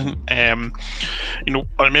really isn't. I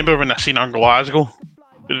remember when I seen her in Glasgow,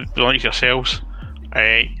 like yourselves,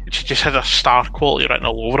 she just had a star quality written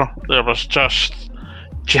all over her.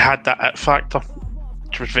 She had that it factor,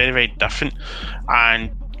 which was very, very different.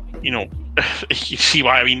 And, you see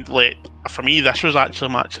what I mean? Like, for me, this was actually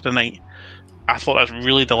a match of the night. I thought it was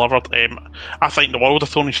really delivered. I think the world of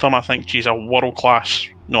Toni Storm. I think she's a world-class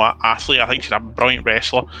athlete. I think she's a brilliant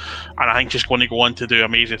wrestler, and I think she's going to go on to do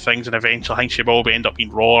amazing things, and eventually I think she will end up being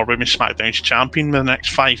Raw or Women's SmackDown's champion in the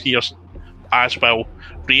next 5 years, as will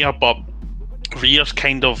Rhea. But Rhea's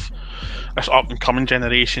kind of this up-and-coming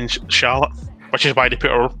generation's Charlotte, which is why they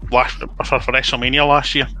put her for WrestleMania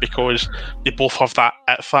last year, because they both have that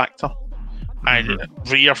it factor. And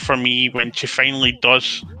Rhea, for me, when she finally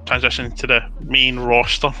does transition to the main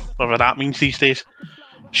roster, whatever that means these days,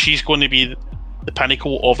 she's going to be the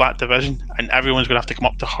pinnacle of that division, and everyone's going to have to come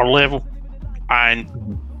up to her level.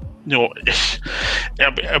 And it'll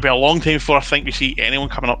be a long time before I think we see anyone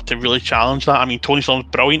coming up to really challenge that. I mean, Toni Storm's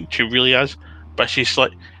brilliant, she really is, but she's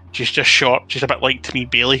just short. She's a bit like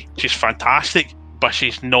Tamina Bailey. She's fantastic, but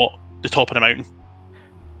she's not the top of the mountain.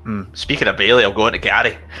 Speaking of Bailey, I'll go into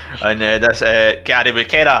Gary. And Gary, we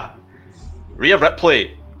Rhea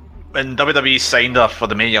Ripley, when WWE signed her for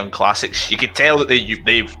the Mae Young Classics, you could tell that they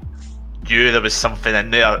knew there was something in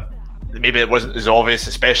there. Maybe it wasn't as obvious,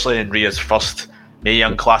 especially in Rhea's first Mae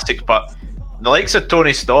Young Classic. But the likes of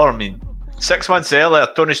Toni Storm, 6 months earlier,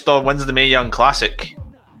 Toni Storm wins the Mae Young Classic,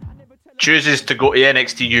 chooses to go to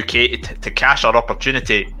NXT UK to cash her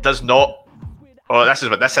opportunity, does not. Oh, this is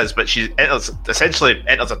what this is, but she essentially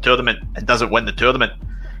enters a tournament and doesn't win the tournament,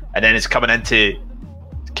 and then is coming into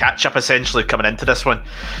catch up, essentially coming into this one.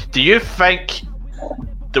 Do you think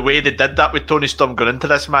the way they did that with Toni Storm going into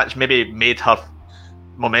this match maybe made her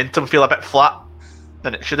momentum feel a bit flat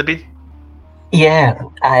than it should have been? Yeah,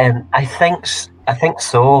 I think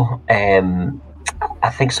so. I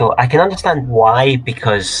think so. I can understand why,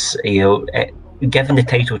 because giving the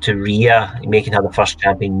title to Rhea, making her the first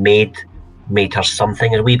champion, made her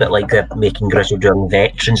something a wee bit like making Grizzled Young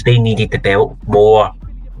Veterans. They needed the belt more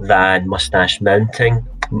than Mustache Mountain.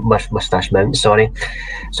 Sorry.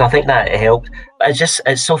 So I think that it helped. But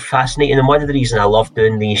it's so fascinating, and one of the reasons I love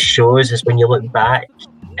doing these shows is when you look back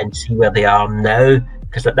and see where they are now.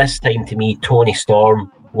 Because at this time, to me, Toni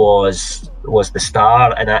Storm was the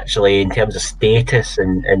star, and actually in terms of status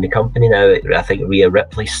in the company now, I think Rhea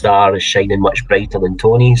Ripley's star is shining much brighter than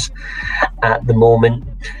Toni's at the moment.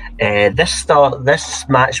 This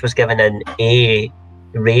match was given an A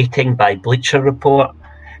rating by Bleacher Report,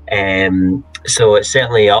 so it's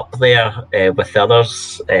certainly up there with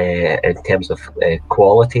others in terms of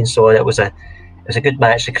quality and so on. It was a good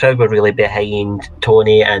match. The crowd were really behind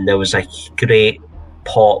Toni, and there was a great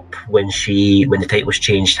pop when the title was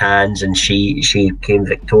changed hands and she came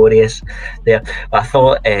victorious there. But I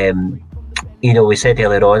thought, we said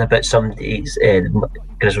earlier on about somebody's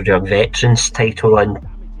Grizzled Young Veterans title run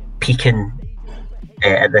peaking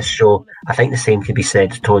at this show. I think the same could be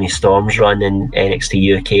said of Toni Storm's run in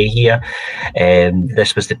NXT UK here.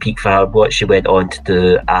 This was the peak for her. What she went on to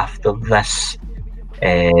do after this,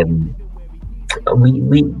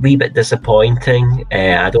 wee bit disappointing.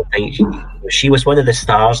 I don't think she was one of the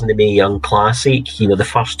stars in the Mae Young Classic. The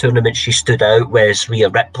first tournament she stood out, whereas Rhea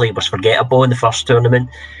Ripley was forgettable in the first tournament.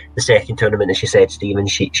 The second tournament, as she said, Stephen,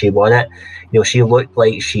 she won it. She looked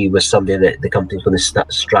like she was somebody that the company's going to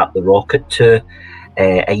strap the rocket to.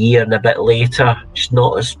 A year and a bit later, she's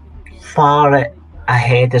not as far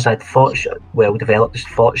ahead as I'd thought. Well developed as I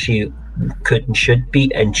thought she could and should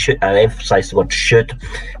be, and I emphasise the word should,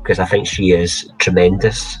 because I think she is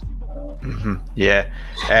tremendous. Mm-hmm. Yeah.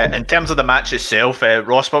 In terms of the match itself,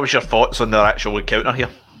 Ross, what was your thoughts on the actual encounter here?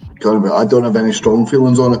 I don't have any strong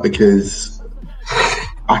feelings on it, because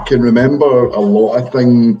I can remember a lot of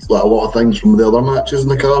things from the other matches in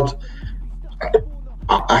the card.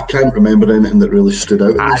 I can't remember anything that really stood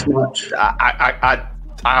out in this match.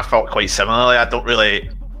 I felt quite similarly.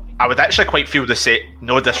 I would actually quite feel to say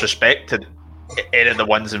no disrespect to any of the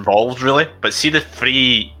ones involved, really, but see the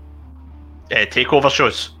 3 takeover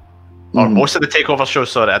shows, or most of the takeover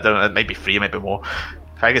shows. Sorry, I don't know. It might be 3, maybe more.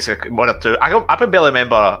 I guess 1 or 2. I can barely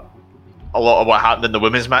remember a lot of what happened in the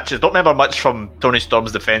women's matches. Don't remember much from Toni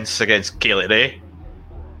Storm's defense against Kaylee Ray.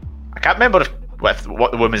 I can't remember what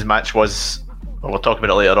the women's match was. We'll talk about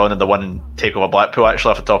it later on in the one takeover Blackpool,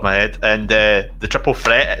 actually, off the top of my head. And the triple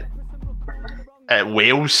threat at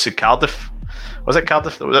Wales and Cardiff. Was it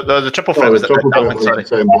Cardiff? The triple threat was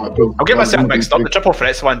sorry. I'll get myself mixed up. The triple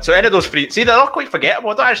threat's one. So any of those 3, see, they're all quite forgettable.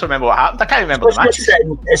 I don't actually remember what happened. I can't remember the match.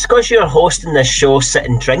 It's because you're hosting this show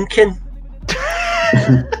sitting drinking.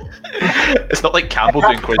 It's not like Campbell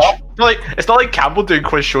doing quiz. It's not like Campbell doing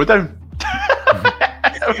Quiz Showdown.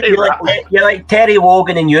 You're like Terry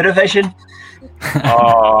Wogan in Eurovision.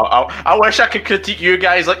 I wish I could critique you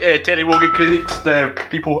guys like Terry Wogan critiques the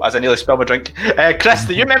people, as I nearly spilled my drink. Chris,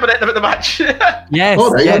 do you remember anything about the match? Yes. All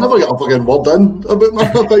right, yes. I never got a fucking word in about my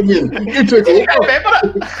opinion. You took it. I remember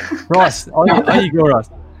it. Ross, on you go, Ross.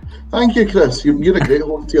 Thank you, Chris. You're a great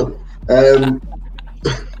host here.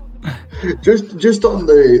 Just on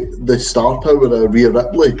the star power of Rhea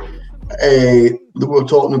Ripley, that we're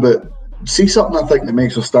talking about. See something I think that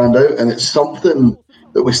makes her stand out, and it's something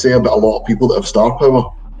that we say about a lot of people that have star power.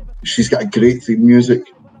 She's got a great theme music.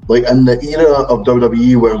 Like in the era of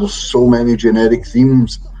WWE where there's so many generic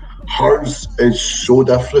themes, hers is so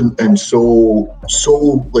different and so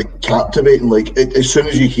like captivating. Like as soon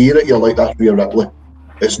as you hear it, you're like, that's Rhea Ripley.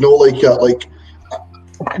 It's not like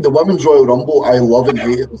the Women's Royal Rumble. I love and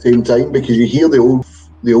hate at the same time, because you hear the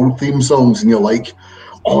old theme songs and you're like,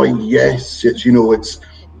 oh yes,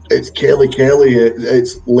 it's Kelly,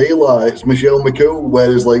 it's Layla, it's Michelle McCool.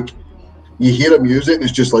 Whereas like you hear the music and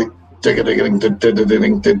it's just like and you're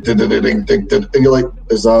like,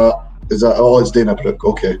 is that it's Dana Brooke,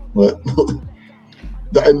 okay.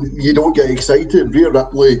 And you don't get excited. Rhea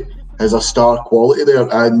Ripley has a star quality there,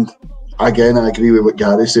 and again I agree with what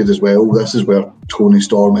Gary said as well. This is where Toni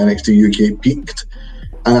Storm NXT UK peaked,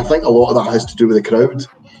 and I think a lot of that has to do with the crowd.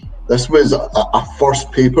 This was a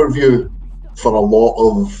first pay-per-view for a lot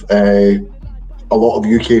of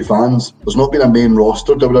UK fans. There's not been a main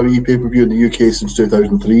roster WWE pay-per-view in the UK since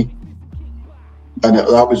 2003, and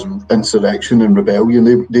that was Insurrection and Rebellion.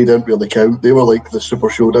 They didn't really count. They were like the Super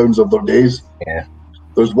Showdowns of their days. Yeah.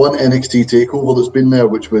 There's one NXT takeover that's been there,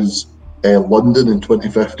 which was London in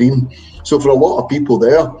 2015. So for a lot of people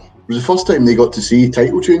there, it was the first time they got to see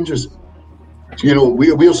title changes.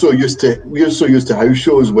 We're so used to house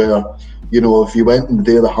shows where, if you went in the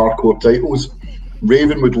day of the hardcore titles,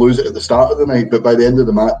 Raven would lose it at the start of the night, but by the end of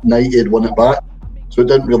the night he'd won it back. So it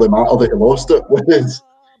didn't really matter that he lost it. Whereas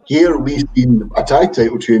here we've seen a tag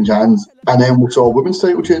title change hands, and then we saw a women's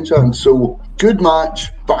title change hands. So good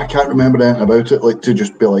match, but I can't remember anything about it. Like to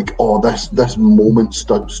just be like, oh, this moment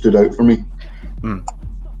stood out for me.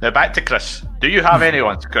 Now back to Chris. Do you have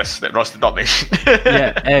anyone, Chris, that Ross did not mention?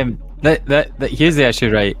 Here's the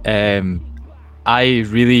issue, right? I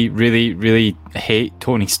really, really, really hate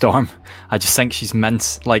Toni Storm. I just think she's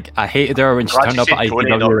mince. Like I hated her when she turned up at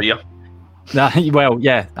ICW. Well,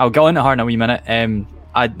 yeah, I'll go into her in a wee minute.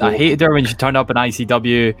 I hated her when she turned up in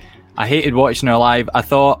ICW. I hated watching her live. I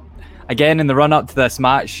thought, again, in the run-up to this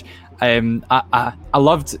match, I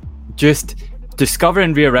loved just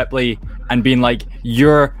discovering Rhea Ripley and being like,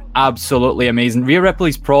 you're absolutely amazing. Rhea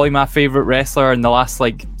Ripley's probably my favourite wrestler in the last,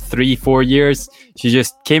 3-4 years. She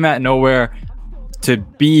just came out of nowhere to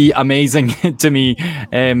be amazing to me.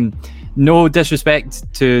 No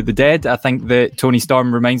disrespect to the Dead. I think that Toni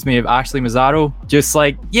Storm reminds me of Ashley Mazzaro. Just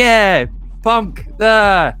yeah, punk.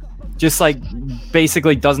 Just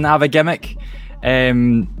basically doesn't have a gimmick. I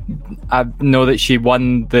know that she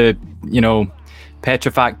won the,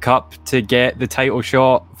 Petrofac Cup to get the title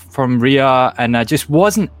shot from Rhea, and I just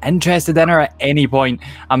wasn't interested in her at any point.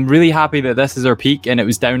 I'm really happy that this is her peak and it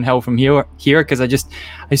was downhill from here because I just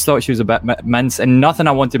thought she was a bit mince, and nothing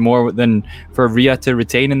I wanted more than for Rhea to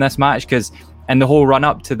retain in this match, because in the whole run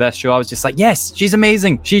up to this show I was just like, yes, she's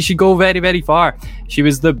amazing, she should go very, very far. She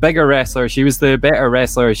was the bigger wrestler, she was the better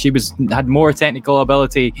wrestler, she had more technical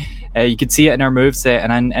ability, you could see it in her moveset,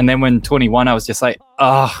 and then when Toni won I was just like,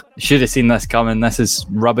 should have seen this coming, this is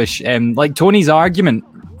rubbish. Toni's argument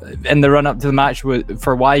in the run-up to the match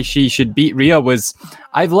for why she should beat Rhea was,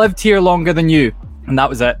 I've lived here longer than you, and that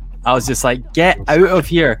was it. I was just like, get out of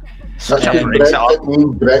here. Such a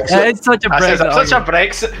Brexit. Yeah, it's such a Brexit.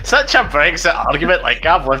 Such a Brexit argument. Like,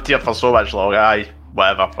 I've lived here for so much longer. Aye,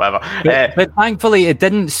 whatever. But thankfully, it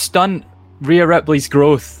didn't stunt Rhea Ripley's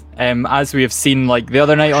growth. As we have seen, the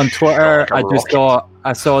other night on Twitter, I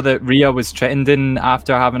saw that Rhea was trending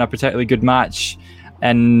after having a particularly good match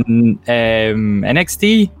in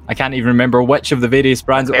NXT. I can't even remember which of the various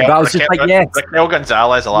brands, but I was just like, yes. Raquel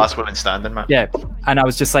Gonzalez, the last woman standing, man. Yeah, and I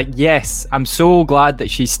was just like, yes, I'm so glad that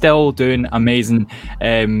she's still doing amazing.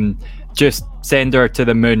 Just send her to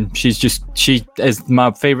the moon. She is my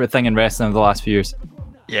favourite thing in wrestling of the last few years.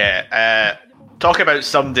 Yeah, talk about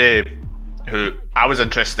somebody who I was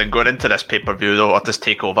interested in going into this pay-per-view though, or this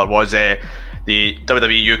takeover, was the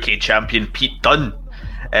WWE UK champion Pete Dunne.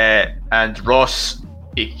 And Ross,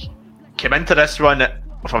 he came into this one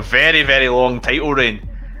with a very, very long title reign,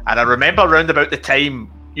 and I remember around about the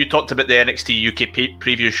time you talked about the NXT UK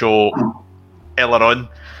preview show earlier on,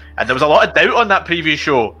 and there was a lot of doubt on that preview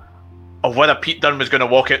show of whether Pete Dunne was going to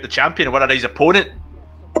walk out the champion and whether his opponent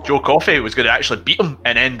Joe Coffey was going to actually beat him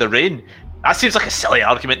and end the reign. That seems like a silly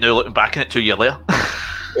argument now, looking back on it 2 years later.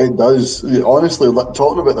 It does, honestly.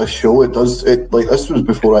 Talking about this show, it does. This was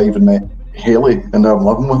before I even met Haley, and I'm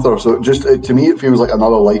living with her, so to me it feels like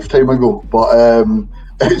another lifetime ago. But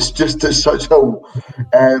it's such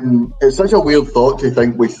a weird thought to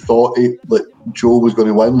think we thought that Joe was going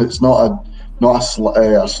to win. It's not a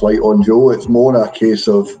slight on Joe. It's more a case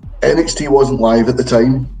of NXT wasn't live at the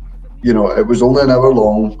time. It was only an hour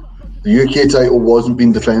long. The UK title wasn't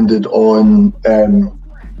being defended on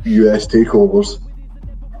US takeovers,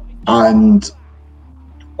 and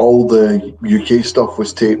all the UK stuff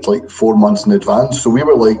was taped 4 months in advance. So we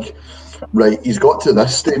were like, right, he's got to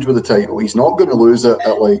this stage with the title. He's not going to lose it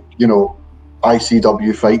at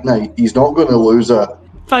ICW Fight Night. He's not going to lose it.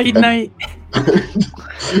 Fight Night.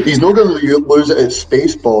 He's not going to lose it at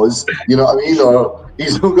Spaceballs. You know what I mean? Or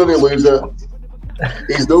he's not going to lose it.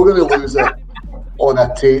 He's not going to lose it on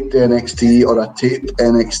a taped NXT or a taped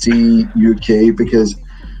NXT UK, because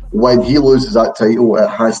when he loses that title, it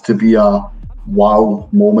has to be a wow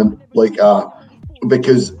moment,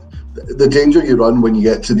 because the danger you run when you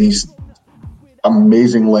get to these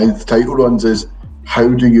amazing length title runs is, how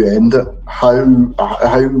do you end it? How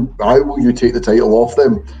will you take the title off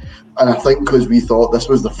them? And I think because we thought this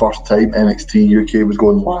was the first time NXT UK was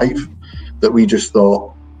going live, that we just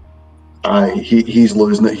thought, he's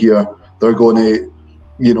losing it here. They're going to,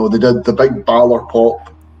 they did the big Balor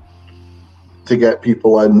pop to get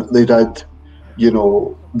people in. They did,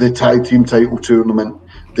 the tag team title tournament.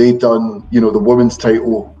 They'd done, the women's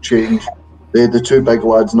title change. They had the two big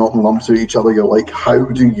lads knocking lumps at each other. You're like, how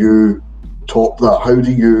do you top that? How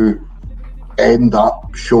do you end that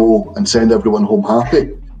show and send everyone home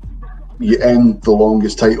happy? You end the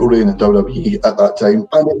longest title reign in WWE at that time.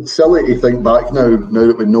 And it's silly to think back now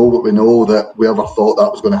that we know what we know, that we ever thought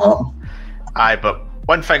that was going to happen. Aye, but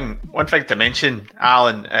one thing to mention,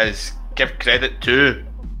 Alan, is give credit to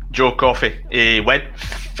Joe Coffey. He went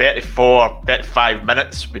 35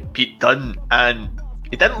 minutes with Pete Dunne, and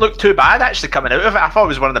he didn't look too bad actually coming out of it. I thought it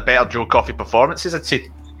was one of the better Joe Coffey performances I'd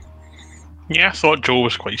seen. Yeah, I thought Joe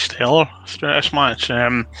was quite stellar throughout this match. I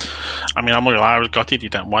mean, I'm not gonna lie, I was gutted he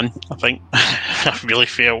didn't win. I think I really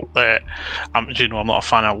felt that I'm not a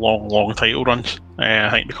fan of long title runs. I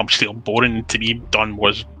think it becomes still boring. To be Dunne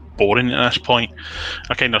was boring at this point.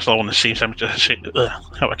 I kind of still in the same situation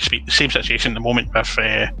at the moment with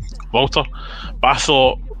Walter, but I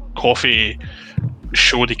thought Coffey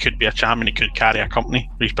showed he could be a champion, he could carry a company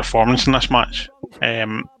with his performance in this match.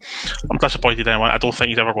 I'm disappointed he didn't win. I don't think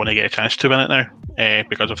he's ever going to get a chance to win it now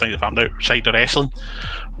because of things that found outside of wrestling.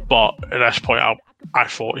 But at this point, I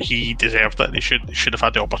thought he deserved it. He should have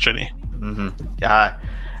had the opportunity. Mm-hmm. Yeah,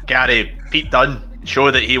 Gary, Pete Dunne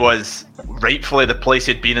showed that he was rightfully the place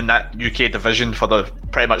he'd been in that UK division for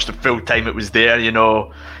pretty much the full time it was there. You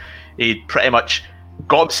know, he pretty much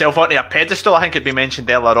got himself onto a pedestal. I think it'd been mentioned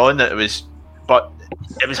earlier on that it was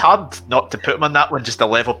hard not to put him on that one, just the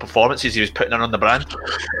level of performances he was putting on the brand.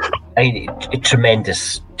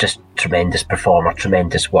 Tremendous performer,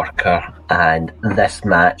 tremendous worker. And this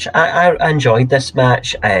match, I enjoyed this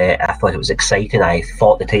match. I thought it was exciting. I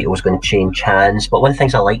thought the title was going to change hands, but one of the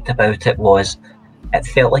things I liked about it was it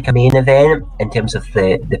felt like a main event in terms of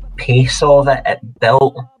the pace of it. It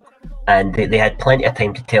built, and they had plenty of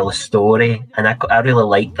time to tell a story, and I really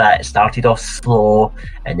liked that. It started off slow,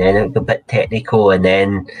 and then it got a bit technical, and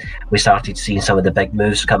then we started seeing some of the big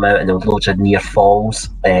moves come out, and there were loads of near falls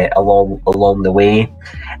along the way.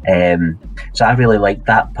 So I really liked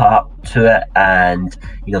that part to it, and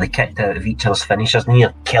they kicked out of each other's finishers,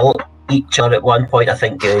 and killed each other at one point. I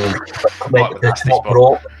think went to the top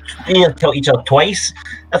rope. Killed each other twice.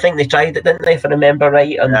 I think they tried it, didn't they, if I remember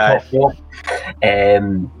right, on the top rope.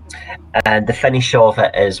 And the finish of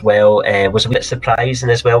it as well was a bit surprising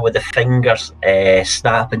as well, with the fingers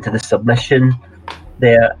snap into the submission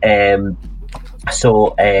there. But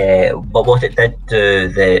what it did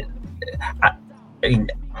do,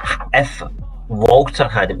 if Walter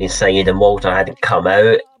hadn't been signed and Walter hadn't come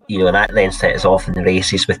out, that then set us off in the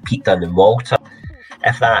races with Pete Dunne and Walter.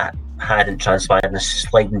 If that hadn't transpired in a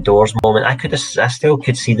sliding doors moment, I still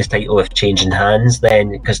could see the title of changing hands then,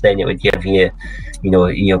 because then it would give you,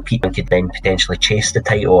 Pete Dunne could then potentially chase the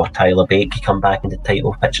title, or Tyler Bate could come back into the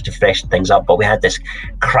title picture to freshen things up. But we had this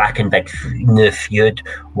cracking big new feud,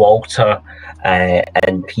 Walter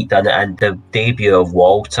and Pete Dunne, and the debut of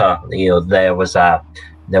Walter.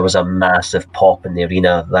 There was a massive pop in the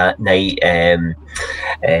arena that night.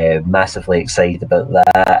 Massively excited about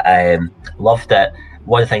that. Loved it.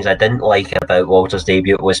 One of the things I didn't like about Walter's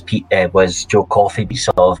debut was Joe Coffey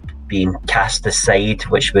sort of being cast aside,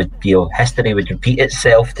 which would, history would repeat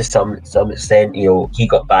itself to some extent. He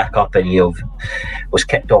got back up and was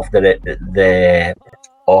kicked off the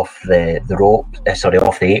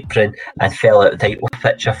apron and fell out of the title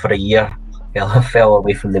picture for a year. Fell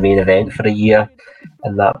away from the main event for a year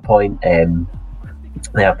at that point.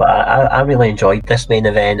 But I really enjoyed this main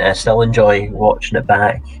event. I still enjoy watching it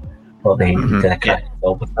back. Well, they did a great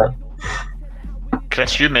job with that.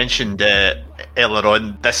 Chris, you mentioned earlier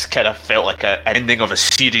on, this kind of felt like an ending of a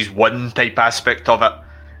Series 1 type aspect of it.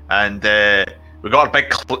 And we got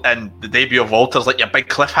and the debut of Walter's like your big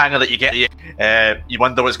cliffhanger that you get. You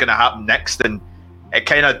wonder what's going to happen next. And it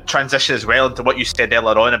kind of transitions well into what you said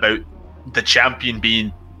earlier on about the champion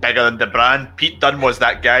being bigger than the brand. Pete Dunne was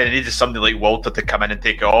that guy, and he needed somebody like Walter to come in and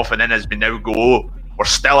take it off. And then as we now go, we're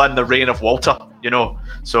still in the reign of Walter,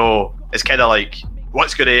 So it's kind of like,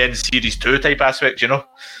 what's going to end Series 2 type aspect,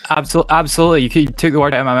 Absolutely. You took the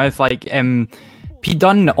word out of my mouth. Like, Pete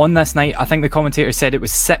Dunne on this night, I think the commentator said it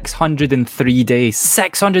was 603 days.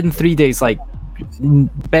 603 days, like,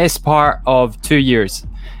 best part of 2 years.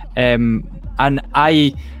 And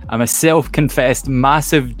I am a self-confessed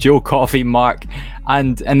massive Joe Coffey mark.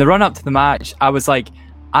 And in the run-up to the match, I was like,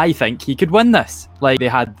 I think he could win this. Like, they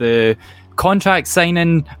had the contract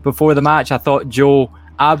signing before the match. I thought Joe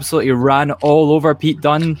absolutely ran all over Pete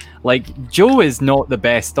Dunne. Like, Joe is not the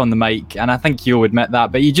best on the mic, and I think you'll admit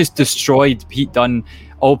that, but he just destroyed Pete Dunne.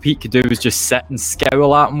 All Pete could do was just sit and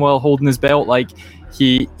scowl at him while holding his belt. Like,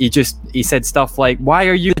 he said stuff like, "Why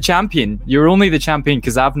are you the champion? You're only the champion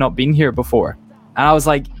because I've not been here before." And I was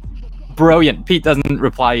like, brilliant. Pete doesn't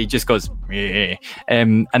reply, he just goes, "Meh."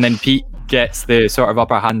 And then Pete gets the sort of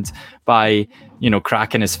upper hand by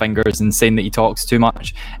cracking his fingers and saying that he talks too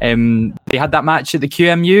much. They had that match at the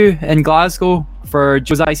QMU in Glasgow for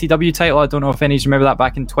Joe's ICW title. I don't know if any of you remember that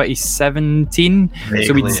back in 2017.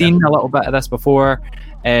 So we'd seen a little bit of this before.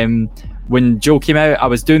 when Joe came out, I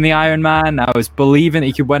was doing the Iron Man. I was believing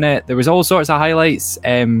he could win it. There was all sorts of highlights.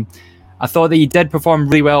 I thought that he did perform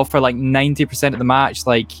really well for like 90% of the match.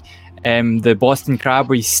 Like the Boston Crab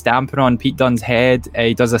where he's stamping on Pete Dunne's head.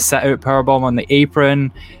 He does a sit-out powerbomb on the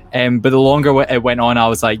apron. But the longer it went on, I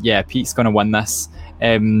was like, yeah, Pete's going to win this.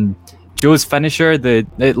 Joe's finisher, the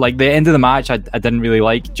end of the match, I didn't really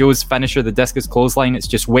like. Joe's finisher, the discus clothesline, it's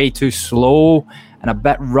just way too slow and a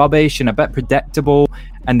bit rubbish and a bit predictable.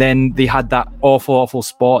 And then they had that awful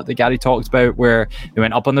spot that Gary talked about where they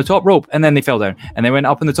went up on the top rope and then they fell down. And they went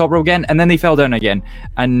up on the top rope again and then they fell down again.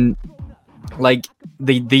 And like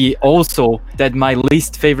they also did my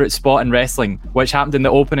least favourite spot in wrestling, which happened in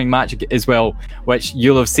the opening match as well, which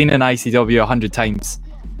you'll have seen in ICW 100 times.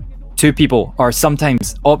 2 people, or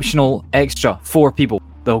sometimes optional extra 4 people,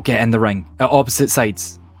 they'll get in the ring at opposite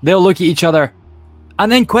sides. They'll look at each other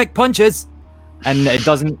and then quick punches, and it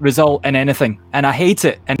doesn't result in anything. And I hate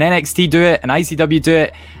it. And NXT do it, and ICW do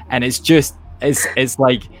it, and it's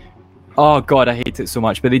like, oh god, I hate it so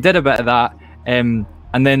much. But they did a bit of that. And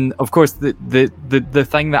then, of course, the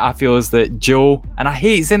thing that I feel is that Joe, and I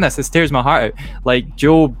hate saying this tears my heart out, like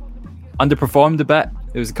Joe underperformed a bit.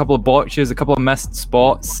 There was a couple of botches, a couple of missed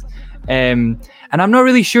spots. And I'm not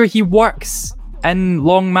really sure he works in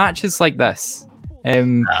long matches like this.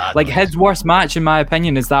 Like his worst match, in my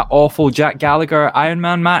opinion, is that awful Jack Gallagher Iron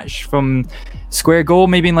Man match from Square Go,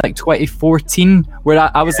 maybe in like 2014,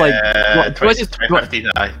 where I was like, 2015,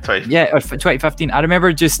 yeah, 2015. I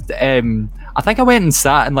remember just, I think I went and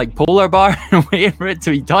sat in like Polar Bar waiting for it to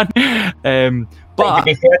be done. But to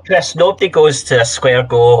be fair, Chris, nobody goes to a Square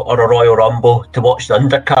Go or a Royal Rumble to watch the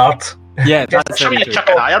undercard. Yeah, that's Show me a Chuck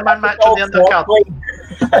and Iron Man match on the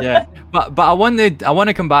undercard. Yeah, but I want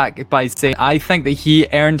to come back by saying I think that he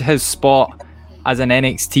earned his spot as an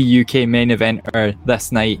NXT UK main eventer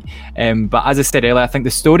this night. But as I said earlier, I think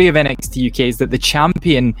the story of NXT UK is that the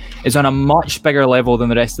champion is on a much bigger level than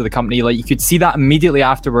the rest of the company. Like you could see that immediately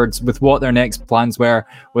afterwards with what their next plans were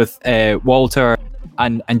with Walter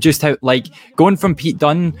and just how, like, going from Pete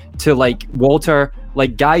Dunne to like Walter.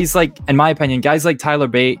 Like guys like, in my opinion, guys like Tyler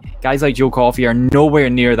Bate, guys like Joe Coffey are nowhere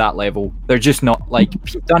near that level. They're just not. Like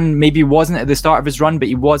Pete Dunne maybe wasn't at the start of his run, but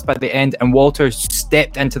he was by the end, and Walter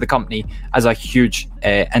stepped into the company as a huge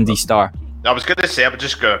indie star. I was going to say, I'm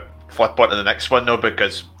just going to flip on to the next one though,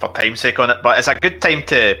 because for time's sake on it, but it's a good time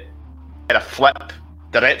to kind of flip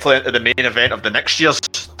directly into the main event of the next year's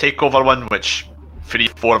TakeOver one, which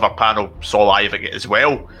 3-4 of our panel saw live as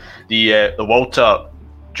well. The Walter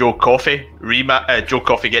Joe Coffey rematch. Joe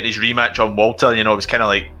Coffey getting his rematch on Walter. You know, it was kind of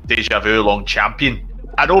like deja vu, long champion.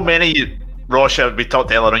 I know many, Rocha, we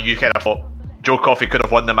talked earlier on, you kind of thought Joe Coffey could have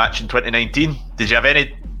won the match in 2019. Did you have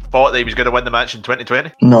any thought that he was going to win the match in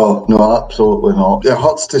 2020? No, absolutely not. It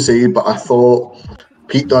hurts to say, but I thought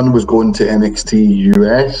Pete Dunne was going to NXT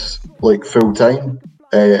US like full time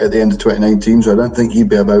at the end of 2019, so I don't think he'd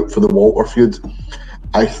be about for the Walter feud.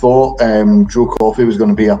 I thought Joe Coffey was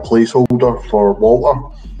going to be a placeholder for Walter.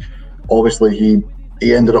 Obviously,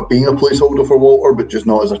 he ended up being a placeholder for Walter, but just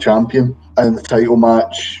not as a champion. And the title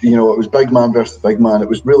match, you know, it was big man versus big man. It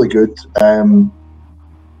was really good,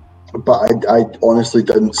 but I honestly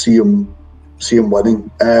didn't see him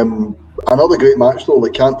winning. Another great match though.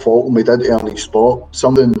 Like, can't fault him. He did earn his spot.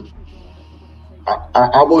 Something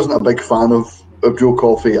I wasn't a big fan of Joe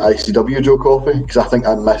Coffey, ICW Joe Coffey, because I think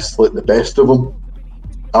I missed like the best of him.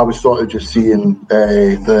 I was sort of just seeing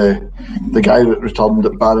the guy that returned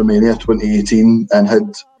at Barrowmania 2018 and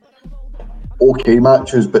had okay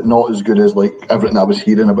matches, but not as good as like everything I was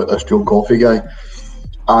hearing about this Joe Coffey guy.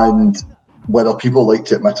 And whether people like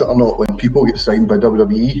to admit it or not, when people get signed by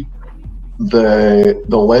WWE, the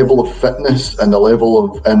level of fitness and the level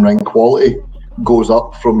of in-ring quality goes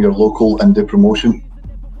up from your local indie promotion.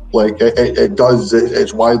 Like it does.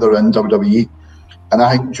 It's why they're in WWE. And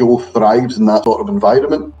I think Joe thrives in that sort of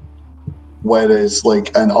environment. Whereas,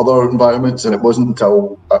 like, in other environments, and it wasn't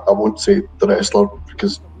until, I won't say the wrestler,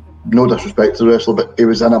 because no disrespect to the wrestler, but he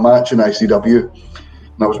was in a match in ICW,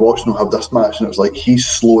 and I was watching him have this match, and it was like, he's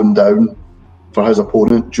slowing down for his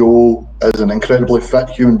opponent. Joe is an incredibly fit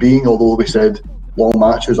human being, although we said long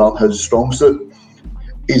matches aren't his strong suit.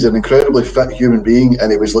 He's an incredibly fit human being, and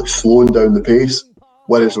he was, like, slowing down the pace.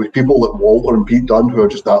 Whereas with people like Walter and Pete Dunne, who are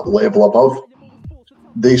just that level above,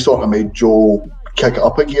 they sort of made Joe kick it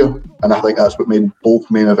up a gear, and I think that's what made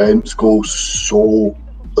both main events go so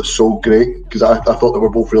great, because I thought they were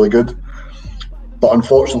both really good. But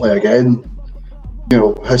unfortunately, again, you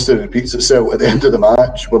know, history repeats itself. At the end of the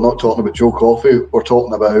match, we're not talking about Joe Coffey, we're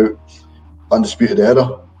talking about Undisputed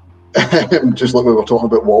Era. Just like we were talking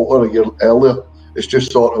about Walter a year earlier. it's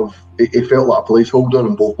just sort of he felt like a placeholder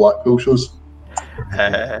in both Blackpool shows.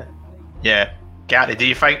 Yeah, Gary, do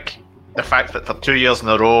you think the fact that for 2 years in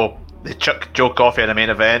a row they chucked Joe Coffey in the main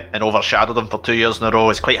event and overshadowed him for 2 years in a row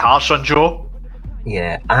is quite harsh on Joe?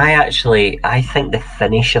 Yeah, I think the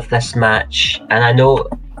finish of this match, and I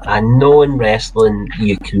know in wrestling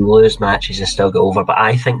you can lose matches and still go over, but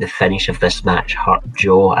I think the finish of this match hurt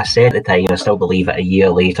Joe. I said at the time, I still believe it a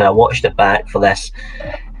year later. I watched it back for this.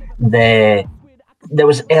 There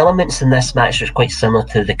was elements in this match that was quite similar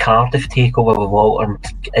to the Cardiff takeover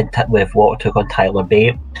with Walter took on Tyler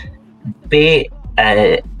Bate. Bate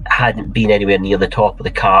hadn't been anywhere near the top of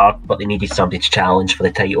the card, but they needed somebody to challenge for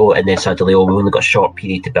the title, and then suddenly, we only got a short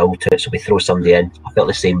period to build to it, so we throw somebody in. I felt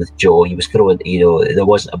the same with Joe. He was throwing, there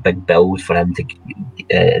wasn't a big build for him to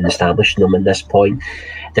in establishing him at this point.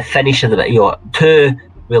 The finish of the, two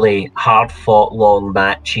really hard fought long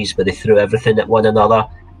matches where they threw everything at one another,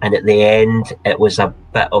 and at the end it was a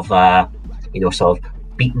bit of a, sort of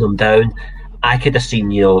beating them down. I could have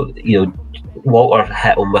seen, Walter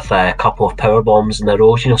hit him with a couple of power bombs in a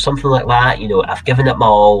row, something like that. I've given it my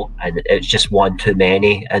all, and it's just one too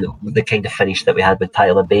many. And the kind of finish that we had with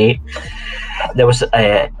Tyler Bate, there was,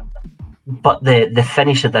 but the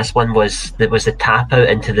finish of this one was the tap out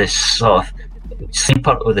into this sort of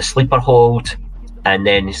sleeper hold, and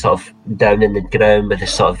then sort of down in the ground with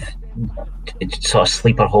this sort of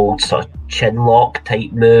sleeper hold, sort of chin lock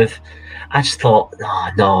type move. I just thought,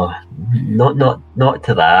 no, not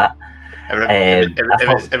to that.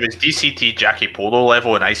 It was DCT Jackie Polo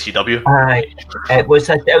level in ICW. It was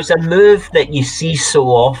a move that you see so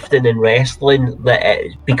often in wrestling that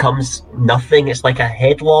it becomes nothing. It's like a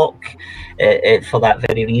headlock for that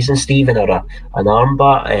very reason, Stephen, or an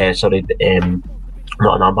armbar.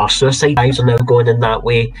 Not an armbar. Suicide dives are now going in that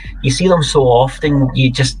way. You see them so often,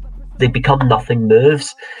 they become nothing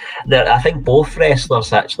moves. I think both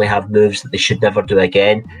wrestlers actually have moves that they should never do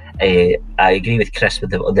again. I agree with Chris with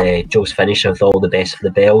the Joe's finish of all the best of the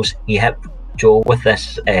bells. He hit Joe with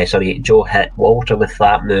this. Joe hit Walter with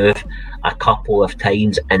that move a couple of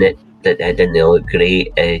times, and it didn't look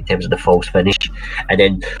great in terms of the false finish. And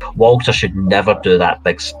then Walter should never do that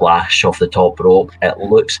big splash off the top rope. It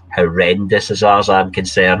looks horrendous as far as I'm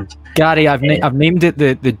concerned. Gary, I've named it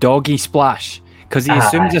the doggy splash, because he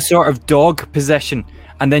assumes a sort of dog position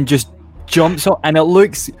and then just jumps up, and it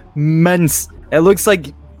looks mince. It looks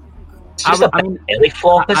like it's just a belly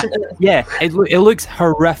flop, isn't it? Yeah, it looks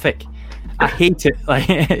horrific. I hate it. Like,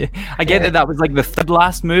 I get that was like the third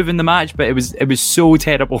last move in the match, but it was so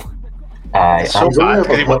terrible. I've only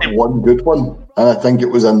ever put one good one, and I think it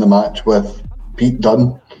was in the match with Pete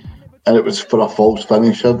Dunne, and it was for a false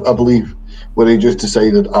finish, I believe, where he just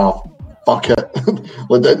decided, fuck it.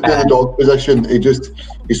 Like, didn't do the dog position.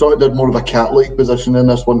 He sort of did more of a cat-like position in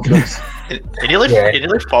this one, Chris. He nearly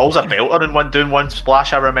falls a belter in doing one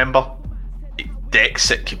splash, I remember. He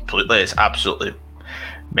decks it completely. It's absolutely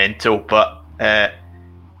mental. But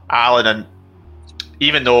Alan, and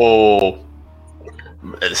even though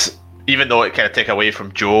it kind of take away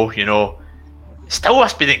from Joe, still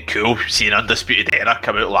must be cool seeing Undisputed Era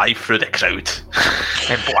come out live through the crowd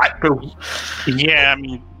in Blackpool. Yeah, I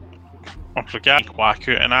mean, I forgot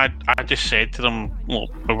Kwaku, and I just said to them,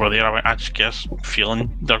 over there, I just get a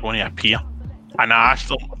feeling they're going to appear. And I asked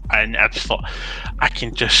them, and I just thought, I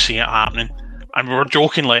can just see it happening. And we were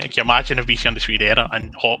joking, like, imagine if we see Undisputed Era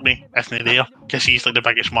and Hockney isn't there, because he's like the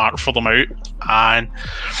biggest mark for them out. And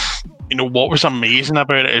what was amazing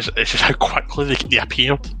about it is just how quickly they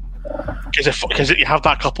appeared. Because you have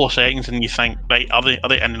that couple of seconds and you think, right, are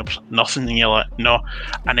they ending up nothing? And you're like, no.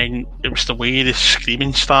 And then it was the way the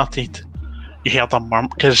screaming started. You heard a murmur,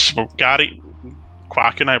 because Gary,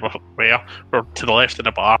 Quack and I we're to the left of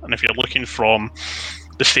the bar, and if you're looking from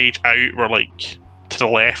the stage out, we're like to the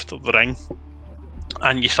left of the ring,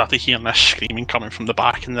 and you started hearing this screaming coming from the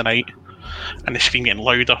back in the night, and the scream getting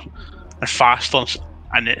louder and faster,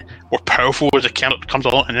 and it more powerful as it comes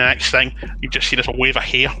along, and the next thing you just see this wave of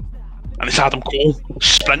hair, and it's Adam Cole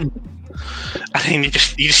sprinting, and then you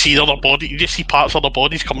just see the other body, you just see parts of the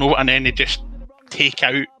bodies coming over, and then they just take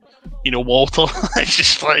out Walter. It's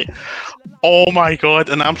just like, oh my god.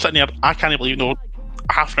 And I'm sitting here, I can't believe,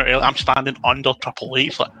 half an hour early, I'm standing under Triple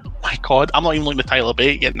H, like, oh my god, I'm not even looking at Tyler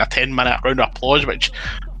Bate getting a 10-minute round of applause, which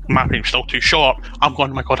my name's still too short. I'm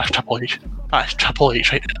going, oh my god, that's Triple H. That's Triple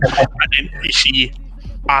H, right? And then you see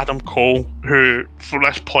Adam Cole, who for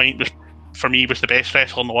this point was the best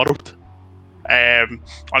wrestler in the world.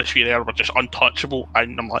 Honestly, they were just untouchable,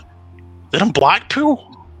 and I'm like, they're in Blackpool?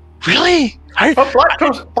 Really? How? But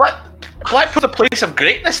Blackpool's a place of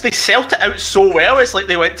greatness. They sell it out so well. It's like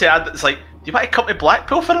they went to it's like you want to come to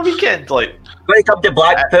Blackpool for a weekend? Like, When you come to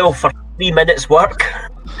Blackpool for 3 minutes work.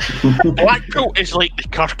 Blackpool is like the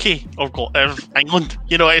Kirky of England.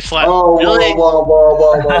 You know, it's like really?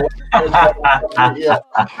 Whoa.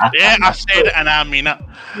 Yeah, I said it and I mean it.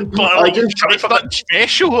 But like, it's not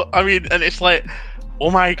special. I mean, and it's like,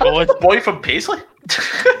 oh my god, the boy from Paisley.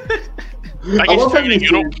 Biggest town in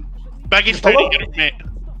Europe. Biggest town in Europe, mate.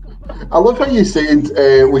 I love how you said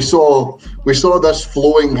we saw this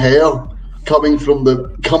flowing hair coming from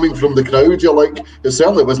the crowd. You're like, it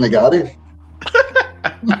certainly wasn't a Gary.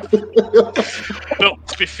 Well,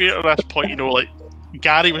 to be fair at this point, you know, like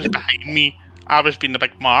Gary was behind me. I was being the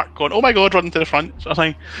big mark, going, "Oh my god, running to the front," sort of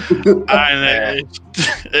thing. And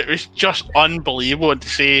it was just unbelievable. And to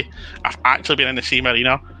say I've actually been in the same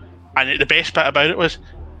arena, and the best bit about it was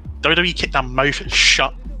WWE kept their mouth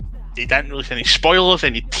shut. They didn't release any spoilers,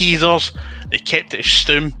 any teasers. They kept it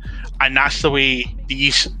stum, and that's the way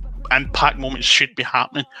these Impact moments should be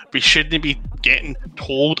happening. We shouldn't be getting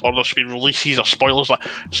told, or there's been releases or spoilers like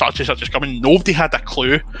such and such is coming. Nobody had a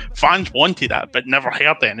clue. Fans wanted it, but never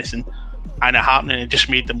heard anything. And it happened, and it just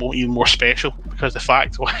made them even more special, because the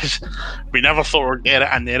fact was, we never thought we'd get it,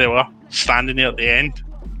 and there they were, standing there at the end.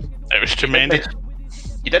 It was tremendous.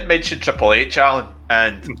 You did mention Triple H, Alan,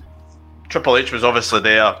 and Triple H was obviously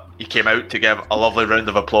there. He came out to give a lovely round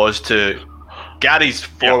of applause to Gary's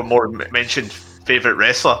more mentioned favourite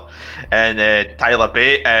wrestler, and Tyler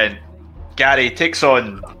Bate. And Gary takes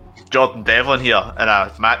on Jordan Devlin here in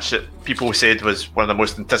a match that people said was one of the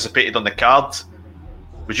most anticipated on the card.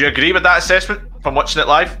 Would you agree with that assessment from watching it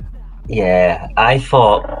live? Yeah, I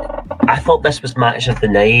thought this was match of the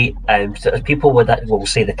night. So people will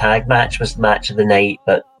say the tag match was the match of the night,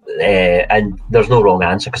 but and there's no wrong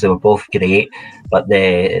answer because they were both great. But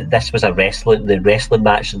this was the wrestling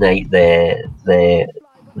match of the night.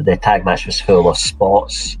 The tag match was full of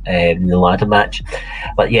spots in the ladder match.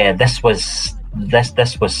 But yeah, this was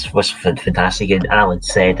fantastic. And Alan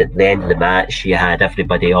said at the end of the match, you had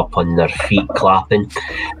everybody up on their feet clapping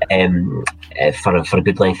for a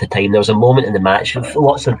good length of time. There was a moment in the match,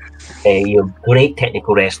 lots of great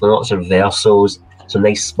technical wrestling, lots of reversals, some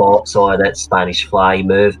nice spots on it, Spanish Fly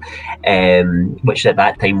move, which at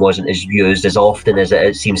that time wasn't as used as often as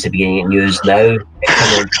it seems to be getting used now.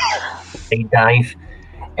 Side dive.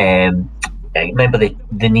 I remember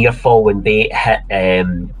the near fall when Bate hit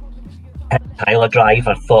Tyler Drive.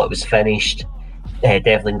 I thought it was finished.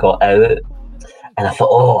 Devlin got out, and I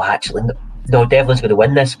thought, actually, no, Devlin's going to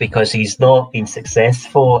win this because he's not been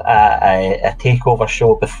successful at a takeover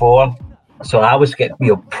show before. So I was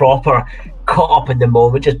getting proper caught up in the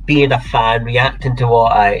moment, just being a fan, reacting to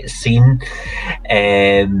what I'd seen,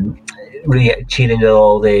 cheering at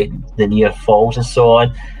all the near falls and so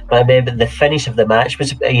on. But I remember the finish of the match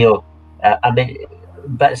was, a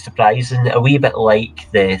bit surprising, a wee bit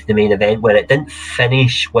like the main event, where it didn't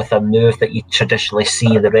finish with a move that you traditionally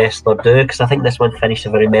see the wrestler do, because I think this one finished,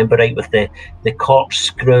 if I remember right, with the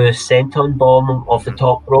corkscrew senton bomb off the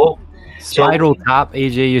top rope. Spiral tap,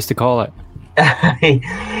 AJ used to call it.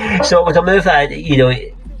 So it was a move that,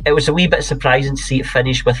 it was a wee bit surprising to see it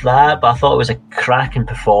finish with that, but I thought it was a cracking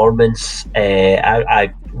performance.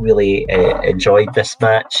 I really enjoyed this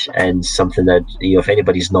match, and something that, if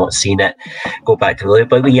anybody's not seen it, go back to it.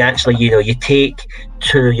 But when you actually, you take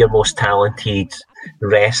two of your most talented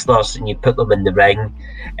wrestlers and you put them in the ring,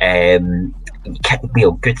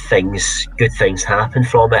 good things happen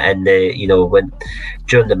from it. And when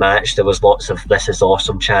during the match there was lots of "This is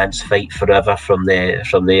awesome" chants, "Fight forever" from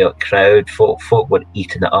the crowd. Folk were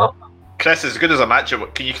eating it up. Chris, as good as a match,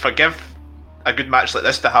 can you forgive a good match like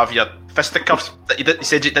this to have your fisticuffs that you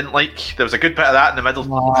said you didn't like? There was a good bit of that in the middle. Do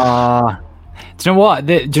you know what?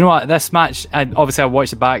 This match, obviously I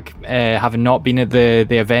watched it back, having not been at the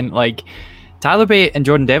event. Like, Tyler Bate and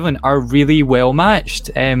Jordan Devlin are really well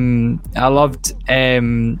matched. I loved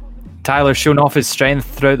Tyler showing off his strength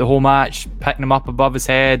throughout the whole match, picking him up above his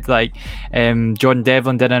head. Like, Jordan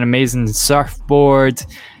Devlin did an amazing surfboard.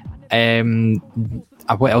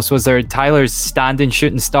 What else was there? Tyler's standing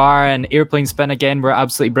shooting star and airplane spin again were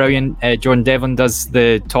absolutely brilliant. Jordan Devlin does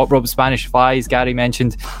the top rope Spanish Fly, as Gary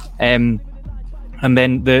mentioned. And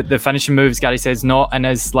then the finishing moves, Gary says, not in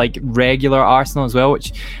his like regular arsenal as well,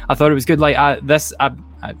 which I thought it was good. Like I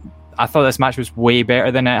thought this match was way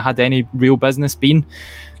better than it had any real business been.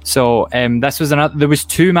 So this was there was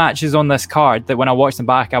two matches on this card that when I watched them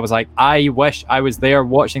back, I was like, I wish I was there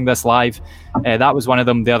watching this live. That was one of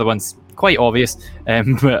them. The other one's quite obvious,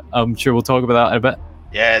 but I'm sure we'll talk about that in a bit.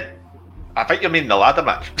 Yeah, I think you mean the ladder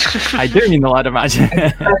match. I do mean the ladder match.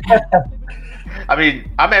 I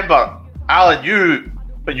mean, I remember, Alan, you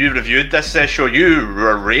when you reviewed this show, you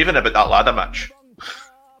were raving about that ladder match.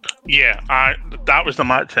 Yeah, that was the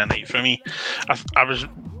match of the night for me. I was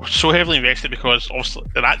so heavily invested because obviously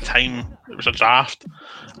at that time it was a draft,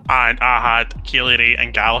 and I had Kaylee Ray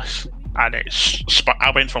and Gallus, and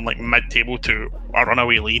I went from like mid-table to a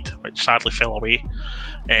runaway lead, which sadly fell away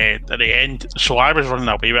at the end. So I was running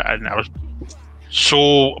away with it, and I was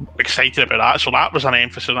so excited about that. So that was an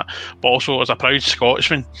emphasis on it. But also, as a proud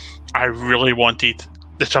Scotsman, I really wanted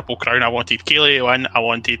the Triple Crown. I wanted Kaylee to win, I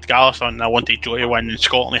wanted Gallus to win, I wanted Joey to win, and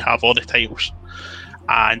Scotland to have all the titles.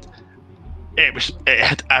 And it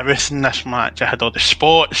had everything, this match. It had all the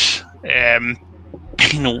spots. When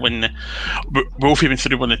Wolfie went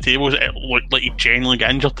through one of the tables, it looked like he genuinely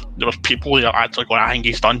got injured. There was people that actually going, I think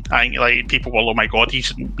he's done. I think like people were, oh my god,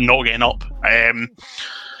 he's not getting up.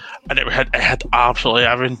 And it had absolutely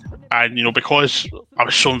everything. And because I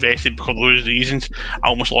was so invested because of those reasons, I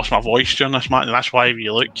almost lost my voice during this match. And that's why if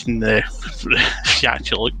you look if you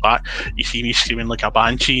actually look back, you see me screaming like a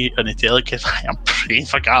banshee in the telecast. I am praying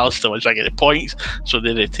for Gallus to try to get the points so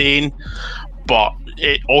they retain. But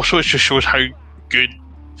it also just shows how good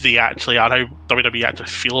they actually are, how WWE actually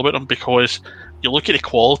feel about them, because you look at the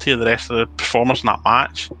quality of the rest of the performers in that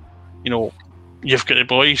match. You've got the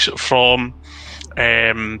boys from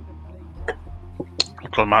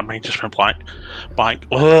God, my mind just went blank.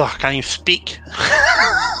 Oh, I can't even speak.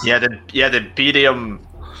 the Imperium,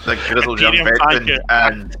 the Grizzled Young Veteran,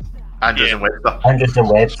 and Andrews and Webster. Andrews and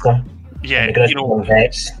Webster. Yeah, and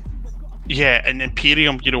Vets. Yeah, and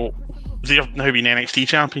Imperium, they've now been NXT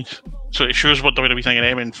champions. So it shows what WWE's thinking of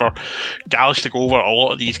them, and for Gallus to go over a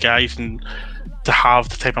lot of these guys and to have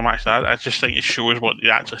the type of match that I just think it shows what they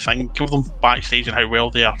actually think of them backstage and how well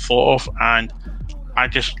they are thought of. And I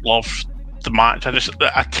just love the match.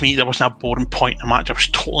 To me, there wasn't a boring point in the match. I was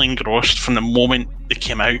totally engrossed from the moment they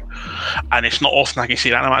came out, and it's not often I can say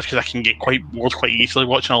that in a match because I can get quite bored quite easily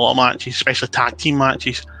watching a lot of matches, especially tag team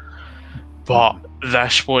matches. But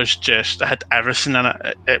this was just, it had everything in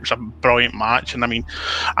it. It was a brilliant match, and I mean,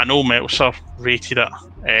 I know Meltzer rated it.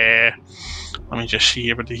 Let me just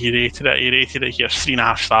see what he rated it. He rated it here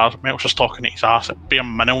 3.5 stars. Meltzer's talking his ass. At bare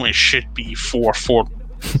minimum, it should be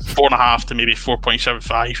 4.5 to maybe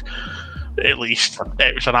 4.75 at least.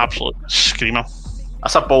 It was an absolute screamer.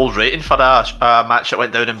 That's a bold rating for a match that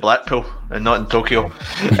went down in Blackpool and not in Tokyo,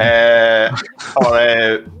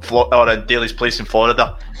 or in Daly's Place in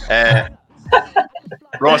Florida.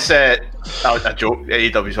 Ross, that was a joke.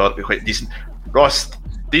 AEW's ought to be quite decent. Ross,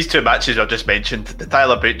 these two matches I just mentioned, the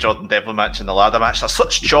Tyler Bate, Jordan Devlin match and the ladder match, they're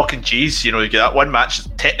such chalk and cheese. You get that one match,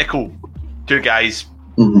 technical, two guys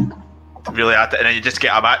really at it, and then you just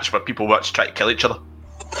get a match where people watch try to kill each other.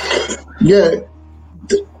 Yeah,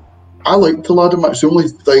 I liked the ladder match. The only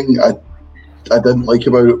thing I didn't like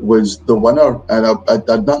about it was the winner, and I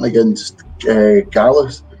had nothing against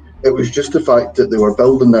Gallus. It was just the fact that they were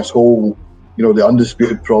building this whole, the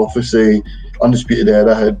Undisputed Prophecy, Undisputed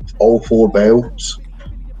Era had all 4 belts,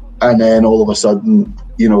 and then all of a sudden,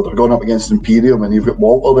 they're going up against Imperium, and you've got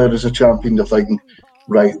Walter there as a champion. They're thinking,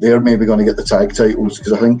 right, they're maybe going to get the tag titles,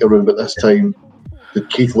 because I think around about this time, did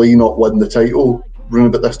Keith Lee not win the title around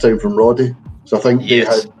about this time from Roddy? So I think he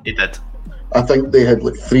did. I think they had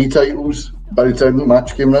like 3 titles by the time the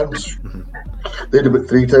match came round. They had about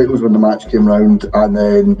 3 titles when the match came round, and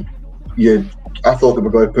then I thought they were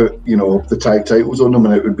going to put, the tag titles on them,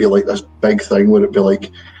 and it would be like this big thing where it'd be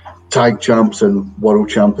like tag champs and world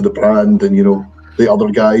champ of the brand, and the other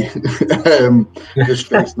guy just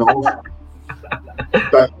facing off.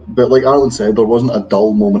 But like Alan said, there wasn't a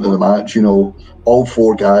dull moment in the match. All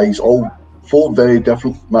 4 guys, all 4 very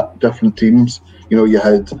different teams. You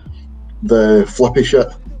had the flippy shit,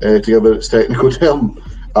 to give it its technical term,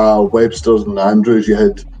 Webster's and Andrews. You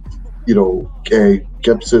had,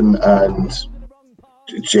 Gibson and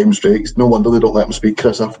James Drake. No wonder they don't let him speak,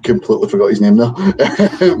 Chris. I've completely forgot his name now.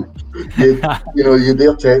 You had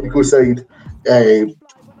their technical side.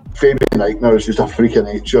 Fabian Eichner is just a freak of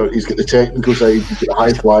nature. He's got the technical side, he's got the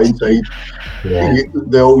high flying side. Yeah.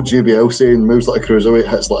 The old JBL saying, moves like a cruiserweight,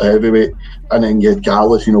 hits like a heavyweight. And then you had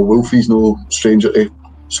Gallus, Wolfie's no stranger to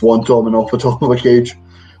swan-tomming off the top of a cage.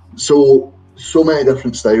 So many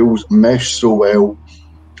different styles, meshed so well.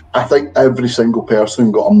 I think every single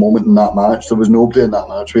person got a moment in that match. There was nobody in that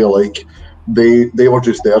match where they were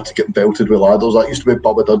just there to get belted with ladders. That used to be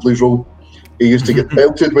Bubba Dudley's role. He used to get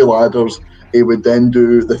belted with ladders. He would then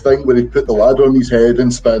do the thing where he'd put the ladder on his head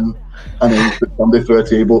and spin, and then put somebody through a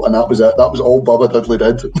table, and that was it. That was all Bubba Dudley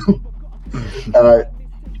did.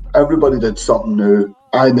 Everybody did something new.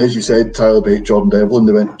 And as you said, Tyler Bate, Jordan Devlin,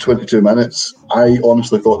 they went 22 minutes. I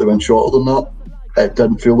honestly thought they went shorter than that. It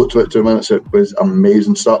didn't feel like 22 minutes. It was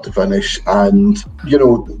amazing start to finish. And, you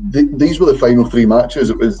know, these were the final 3 matches.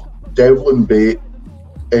 It was Devlin Bate,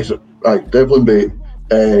 the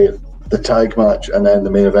tag match, and then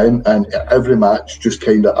the main event. And every match just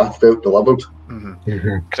kind of, I felt, delivered.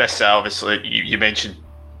 Chris, obviously, you mentioned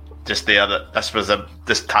just there that this was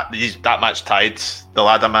that match tied the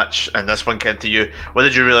ladder match, and this one came to you. What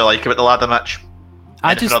did you really like about the ladder match?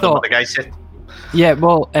 I just thought what the guy said. Yeah,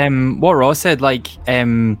 well, what Ross said, like,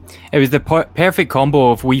 it was the perfect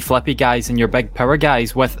combo of wee flippy guys and your big power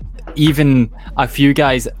guys, with even a few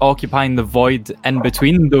guys occupying the void in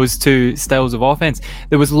between those two styles of offense.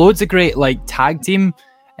 There was loads of great, like, tag team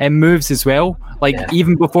moves as well. Like,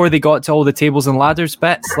 even before they got to all the tables and ladders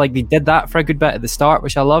bits, like, they did that for a good bit at the start,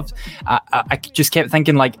 which I loved. I just kept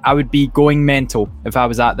thinking, like, I would be going mental if I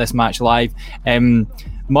was at this match live.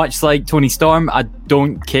 Much like Tony Storm, I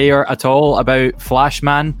don't care at all about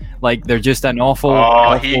Flashman. Like, they're just an awful.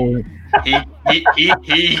 He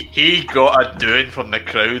got a doing from the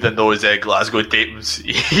crowd in those Glasgow tapes.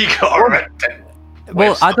 He got ripped.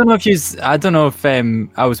 Well, I don't know if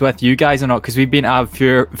I was with you guys or not, because we've been to a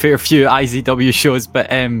fair few IZW shows, but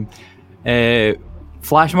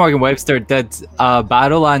Flash Morgan Webster did a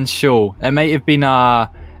Barrowlands show. It might have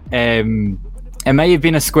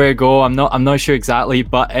been a Square Go. I'm not sure exactly,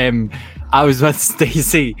 but I was with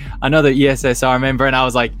Stacey, another ESSR member, and I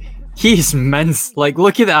was like, he's mince. Like,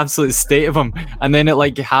 look at the absolute state of him. And then at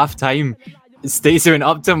like half time, Stacey went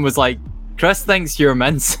up to him, was like, Chris thinks you're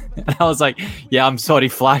mince. And I was like, yeah, I'm sorry,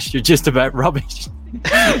 Flash, you're just about rubbish.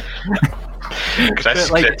 Chris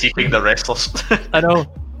critiquing the wrestlers. I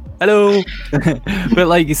know. Hello. But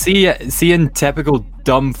like, see in typical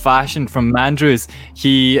dumb fashion from Mandrews,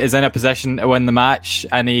 he is in a position to win the match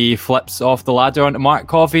and he flips off the ladder onto Mark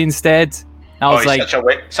Coffey instead. I was like,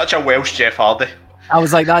 such a Welsh Jeff Hardy. I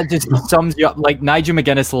was like, that just sums you up. Like, Nigel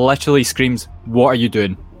McGuinness literally screams, "What are you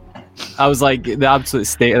doing?" I was like, the absolute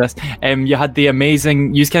state of this. You had the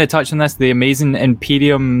amazing, you kind of touched on this, the amazing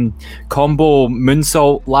Imperium combo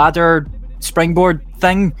moonsault ladder springboard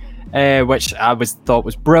thing, which I thought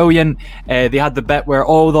was brilliant. They had the bit where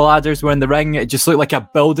all the ladders were in the ring. It just looked like a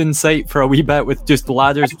building site for a wee bit with just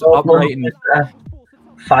ladders upright. And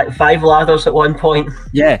five ladders at one point.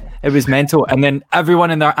 Yeah, it was mental. And then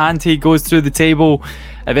everyone in their ante goes through the table.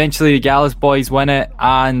 Eventually the Gallus boys win it.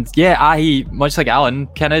 And yeah, I, much like Alan,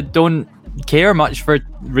 kind of don't care much for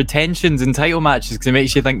retentions and title matches because it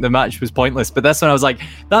makes you think the match was pointless. But this one I was like,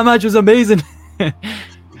 that match was amazing.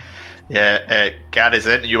 Yeah, Gary's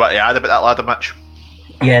in. You want to add about that ladder match?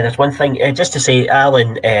 Yeah, there's one thing. Just to say,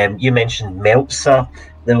 Alan, you mentioned Meltzer.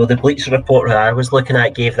 The Bleacher Report that I was looking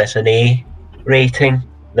at gave this an A rating,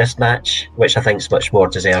 this match, which I think is much more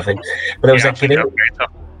deserving. But there was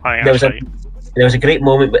a great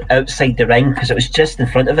moment outside the ring because it was just in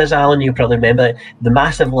front of us, Alan. You probably remember the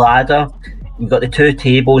massive ladder. You've got the two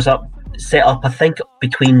tables set up, I think,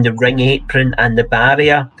 between the ring apron and the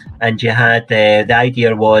barrier. And you had the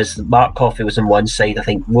idea was Mark Coffey was on one side, I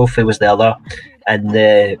think Wolfie was the other, and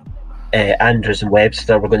the Andrews and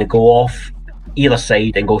Webster were going to go off either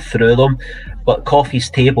side and go through them. But Coffey's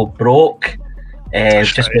table broke.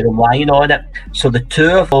 Just with a line on it. So the two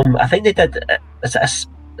of them, I think they did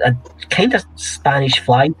a kind of Spanish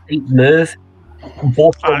fly type move.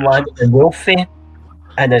 Both of them landed in Wolfie.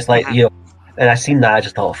 And it's like, and I seen that, I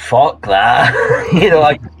just thought, fuck that.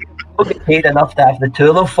 I don't get paid enough to have the two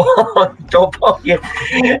of them fall on top of you.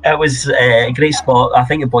 It was a great spot. I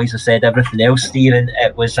think the boys have said everything else, Stephen.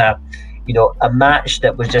 It was a match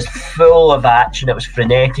that was just full of action. It was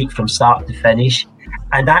frenetic from start to finish.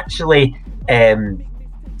 And actually,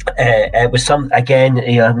 it was some, again,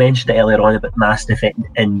 I mentioned it earlier on about Mastiff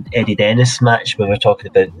and Eddie Dennis match when we were talking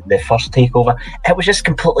about the first takeover. It was just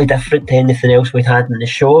completely different to anything else we'd had in the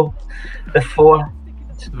show before.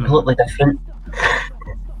 It's completely different.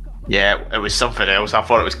 Yeah, it was something else. I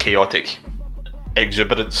thought it was chaotic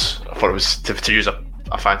exuberance. I thought it was, to use a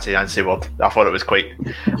fancy word, I thought it was quite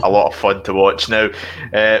a lot of fun to watch. Now,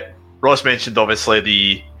 Ross mentioned obviously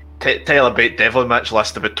the Tyler Bate Devlin match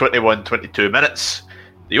lasted about 21-22 minutes.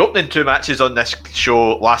 The opening two matches on this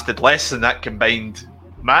show lasted less than that combined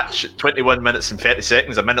match, 21 minutes and 30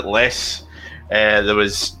 seconds, a minute less. There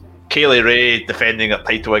was Kaylee Ray defending her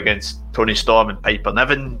title against Tony Storm and Piper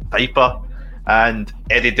Niven, and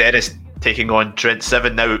Eddie Dennis taking on Trent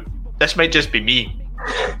Seven. Now, this might just be me,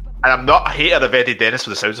 and I'm not a hater of Eddie Dennis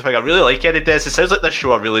for the sounds of it. I really like Eddie Dennis. It sounds like this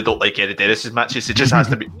show I really don't like Eddie Dennis's matches. It just has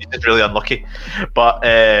to be, he's really unlucky. But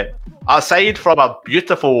aside from a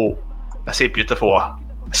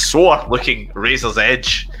sore looking Razor's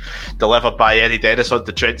Edge delivered by Eddie Dennis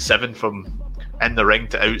onto Trent Seven from in the ring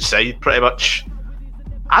to outside, pretty much,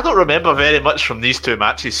 I don't remember very much from these two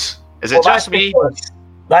matches. Is it just me?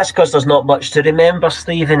 That's because there's not much to remember,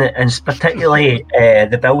 Stephen, and particularly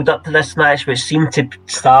the build-up to this match, which seemed to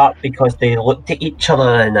start because they looked at each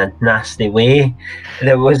other in a nasty way.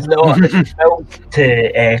 There was no build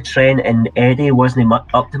to Trent and Eddie wasn't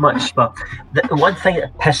up to much, but the one thing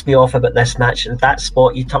that pissed me off about this match is that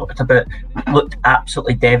spot you talked about looked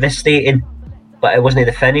absolutely devastating, but it wasn't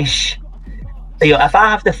the finish. You know, if I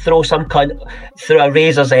have to throw some cunt through a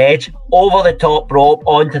razor's edge over the top rope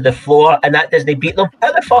onto the floor and that doesn't beat them,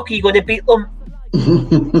 how the fuck are you going to beat them?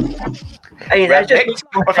 With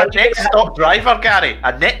a next stop driver, Gary.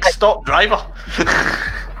 A next stop driver.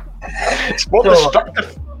 It's more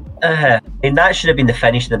destructive. And that should have been the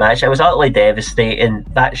finish of the match. It was utterly devastating.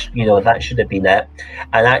 That should have been it.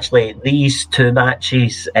 And actually, these two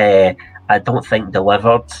matches, I don't think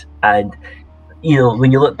delivered. And you know,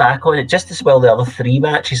 when you look back on it, just as well the other three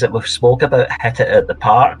matches that we've spoke about hit it at the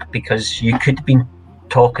park, because you could have been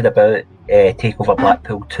talking about TakeOver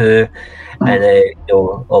Blackpool 2 and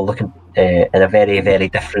or looking in a very, very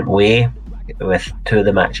different way with two of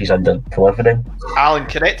the matches under delivering. Alan,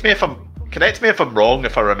 correct me if I'm wrong.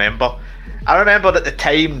 If I remember at the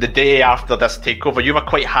time, the day after this takeover, you were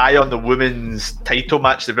quite high on the women's title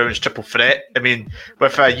match, the women's triple threat. I mean,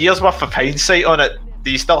 with a year's worth of hindsight on it, do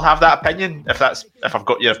you still have that opinion? If I've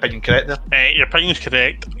got your opinion correct there? Your opinion's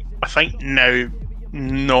correct. I think now,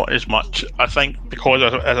 not as much. I think because,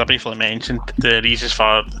 as I briefly mentioned, the reasons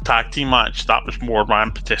for the tag team match, that was more my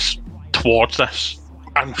impetus towards this.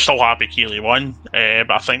 I'm still happy Keely won,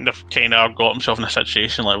 but I think they've kind of got themselves in a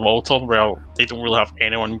situation like Walter where they don't really have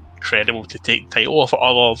anyone credible to take the title off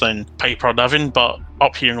other than Piper Niven. But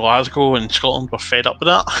up here in Glasgow and Scotland, we're fed up with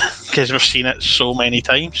that because we've seen it so many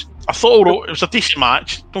times. I thought it was a decent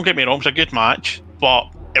match. Don't get me wrong, it was a good match, but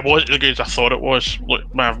it wasn't as good as I thought it was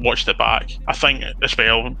when I've watched it back. I think as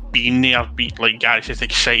well, being there, like Gary says, the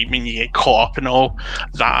excitement, you get caught up and all,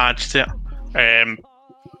 that adds to it.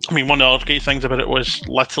 I mean, one of the other great things about it was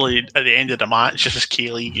literally at the end of the match, just as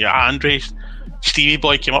Kaylee, Andres, Stevie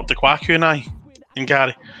Boy came up to Kwaku and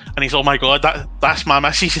Gary, and he's, oh my god, that's my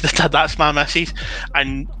missus, that's my missus,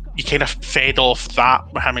 and you kind of fed off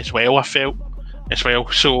that with him as well, I felt, as well.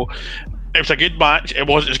 So it was a good match. It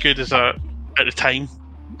wasn't as good as at the time.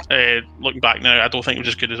 Looking back now, I don't think it was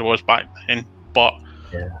as good as it was back then, but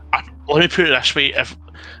let me put it this way, if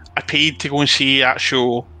I paid to go and see that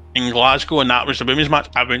show in Glasgow and that was the women's match,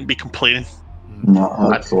 I wouldn't be complaining. No,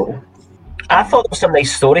 I thought there was some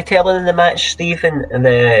nice storytelling in the match, Stephen.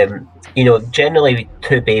 And generally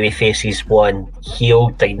two baby faces, one heel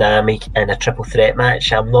dynamic in a triple threat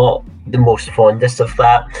match. I'm not the most fondest of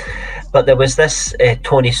that, but there was this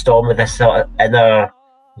Toni Storm with this sort of inner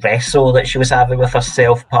wrestle that she was having with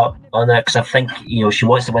herself on it, because I think she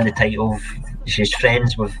wants to win the title. She's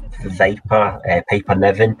friends with Viper, Piper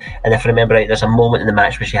Niven, and if I remember right, there's a moment in the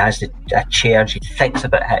match where she has a chair and she thinks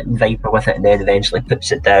about hitting Viper with it and then eventually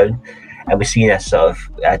puts it down, and we see this sort of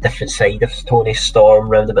a different side of Toni Storm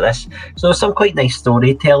round about this. So there's some quite nice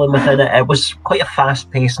storytelling within it. It was quite a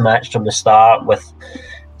fast-paced match from the start with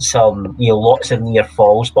some lots of near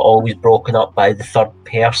falls, but always broken up by the third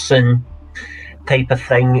person type of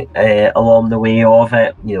thing along the way of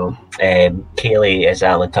it. Kaylee, as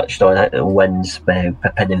Alan touched on it, wins by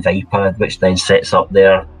pinning Viper, which then sets up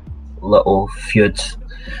their little feud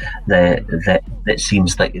that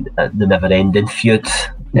seems like the never-ending feud.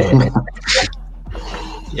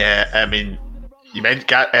 Yeah, I mean,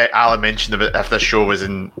 Alan mentioned about if this show was they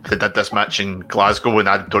did this match in Glasgow and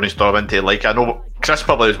added Toni Storm into it. Like, I know Chris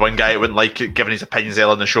probably was one guy who wouldn't like it, giving his opinions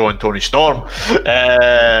earlier on the show on Toni Storm.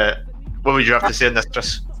 What would you have to say on this,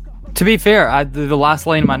 Chris? To be fair, the last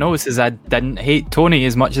line of my notes is I didn't hate Toni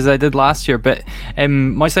as much as I did last year, but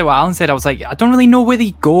much like what Alan said, I was like, I don't really know where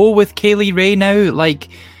they go with Kaylee Ray now. Like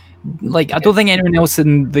I don't think anyone else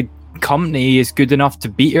in the company is good enough to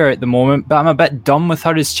beat her at the moment, but I'm a bit done with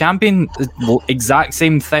her as champion. Exact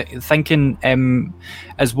same thinking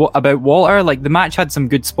as about Walter. Like, the match had some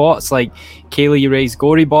good spots, like Kaylee Ray's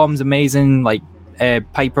gory bomb's amazing, like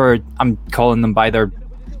Piper, I'm calling them by their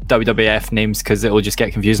WWF names because it'll just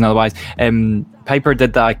get confusing otherwise. Piper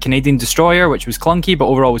did the Canadian Destroyer, which was clunky, but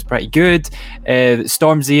overall was pretty good.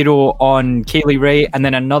 Storm Zero on Kaylee Ray, and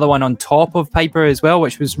then another one on top of Piper as well,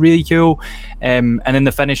 which was really cool. And then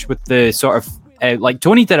the finish with the sort of like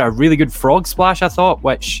Toni did a really good frog splash, I thought,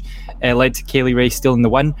 which led to Kaylee Ray stealing the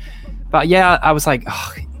win. But yeah, I was like,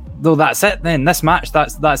 though that's it then. This match,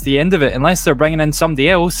 that's the end of it, unless they're bringing in somebody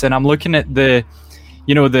else. And I'm looking at the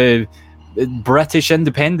British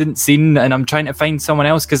independent scene, and I'm trying to find someone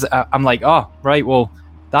else because I'm like, oh right, well,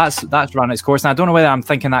 that's run its course. And I don't know whether I'm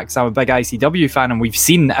thinking that because I'm a big ICW fan and we've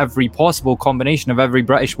seen every possible combination of every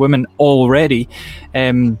British woman already.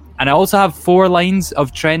 And I also have 4 lines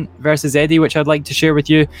of Trent versus Eddie, which I'd like to share with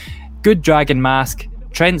you. Good Dragon Mask,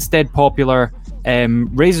 Trent's dead popular,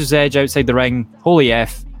 Razor's Edge outside the ring, Holy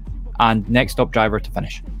F, and Next Stop Driver to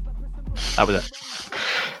finish. That was it.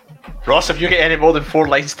 Ross, have you got any more than 4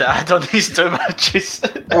 lines to add on these 2 matches?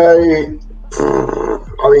 I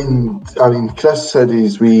mean, Chris said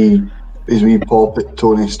his wee pop at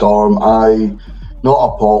Tony Storm. Not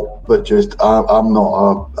a pop, but just I'm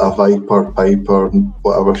not a Viper, Piper,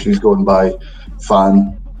 whatever she's going by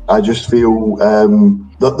fan. I just feel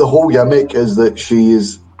that the whole gimmick is that she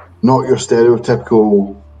is not your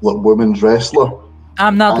stereotypical women's wrestler.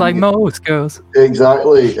 I'm not like most girls.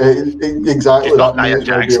 Exactly. Exactly. Not Nia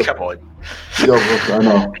Jax, come on. I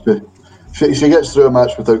know. She gets through a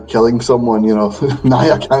match without killing someone, you know.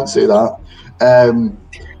 Nia can't say that.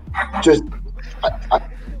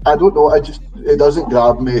 I don't know. It doesn't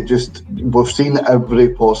grab me. We've seen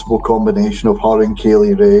every possible combination of her and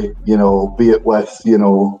Kaylee Ray, you know, be it with, you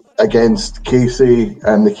know, against Casey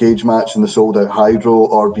and the cage match in the sold out Hydro,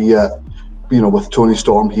 or be it, you know, with Tony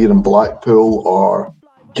Storm here in Blackpool, or,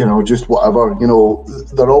 you know, just whatever. You know,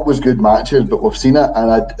 they're always good matches, but we've seen it,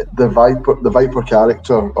 and the Viper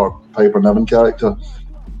character, or Piper Niven character,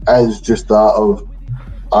 is just that of,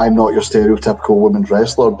 I'm not your stereotypical women's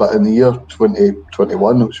wrestler. But in the year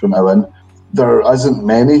 2021, which we're now in, there isn't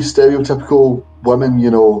many stereotypical women.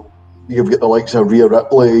 You know, you've got the likes of Rhea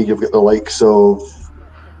Ripley, you've got the likes of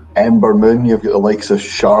Ember Moon, you've got the likes of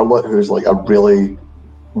Charlotte, who's like a really,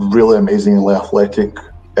 really amazingly athletic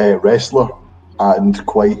wrestler, and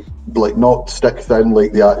quite, like, not stick thin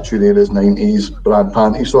like the Attitude Era's 90s brand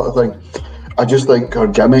panty sort of thing. I just think her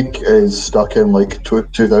gimmick is stuck in like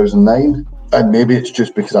 2009, and maybe it's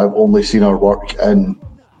just because I've only seen her work in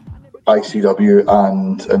ICW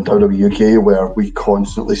and WWE UK, where we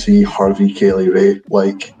constantly see her v Kaylee Ray.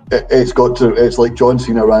 Like, it's like John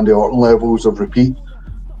Cena, Randy Orton levels of repeat,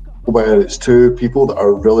 where it's 2 people that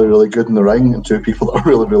are really, really good in the ring and 2 people that are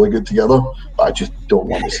really, really good together. But I just don't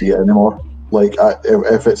want to see it anymore. Like,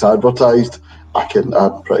 if it's advertised,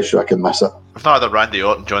 I'm pretty sure I can miss it. I've not had a Randy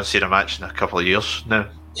Orton John Cena match in a couple of years now.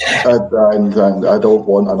 And I don't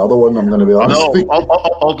want another one, I'm going to be honest.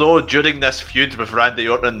 Although during this feud with Randy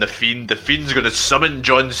Orton and the Fiend's going to summon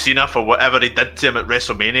John Cena for whatever he did to him at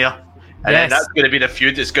WrestleMania, and then that's going to be the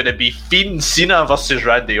feud. It's going to be Fiend Cena versus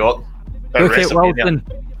Randy Orton. Book it, Wilson.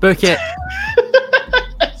 Book it.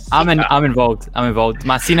 I'm involved.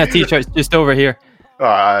 My Cena t-shirt's just over here.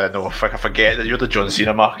 I know. If I forget that you're the John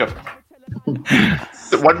Cena marker.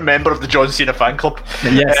 One member of the John Cena fan club.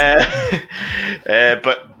 Yes.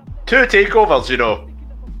 But 2 takeovers, you know,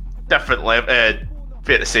 different level.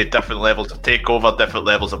 Fair to say, different levels of takeover, different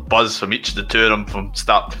levels of buzz from each of the 2 of them from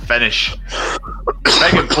start to finish.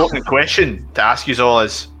 Big important question to ask you all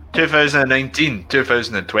is 2019,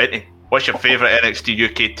 2020. What's your favourite NXT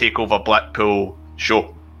UK Takeover Blackpool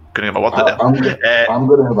show? Couldn't have a word at there. I'm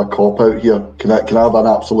going to have a cop out here. Can I have an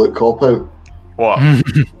absolute cop out? What?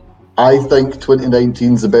 I think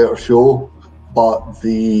 2019's the better show, but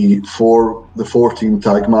the 4-team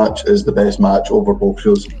tag match is the best match over both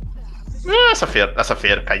shows. That's a fair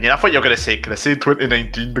opinion. I thought you were going to say, can I say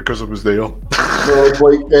 2019 because I was there? No,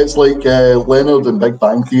 it's like Leonard and Big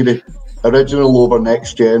Bang Theory. Original over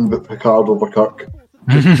next gen, but Picard over Kirk.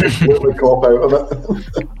 Completely cop out of it.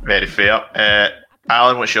 Very fair.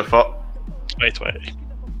 Alan, what's your thought? 2020.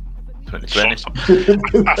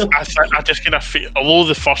 2020. I just kind of feel, although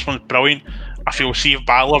the first one's brilliant, I feel, see if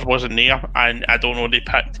Balor wasn't there and I don't know they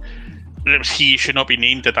picked, it was he should not be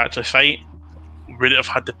named at actually fight, would it have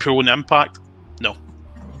had the pull and impact? No.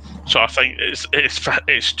 So I think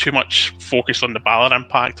it's too much focus on the Balor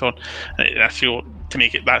impact on, and I feel to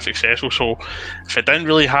make it that successful. So if it didn't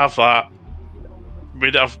really have that,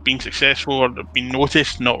 would it have been successful or been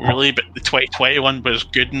noticed? Not really, but the 2021 was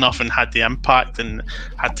good enough and had the impact and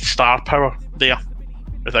had the star power there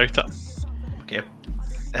without it. Okay.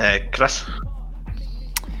 Chris?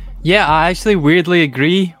 Yeah, I actually weirdly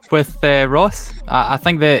agree with Ross. I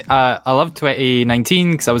think that I loved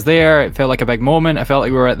 2019 because I was there. It felt like a big moment. I felt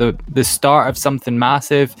like we were at the start of something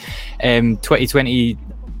massive. 2020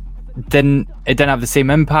 didn't have the same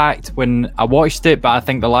impact when I watched it, but I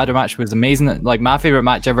think the ladder match was amazing. Like, my favorite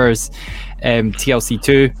match ever is TLC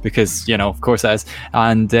 2 because, you know, of course it is,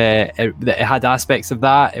 and it had aspects of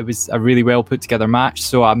that. It was a really well put together match,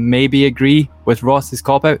 so I maybe agree with Ross's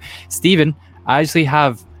cop out. Stephen, I actually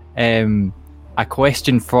have a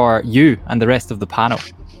question for you and the rest of the panel,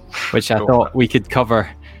 which I thought we could cover.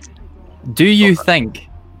 Do you think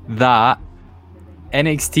that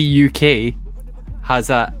NXT UK has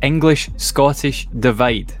a English-Scottish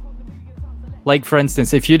divide. Like, for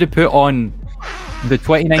instance, if you'd have put on the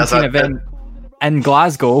 2019 event in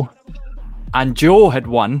Glasgow and Joe had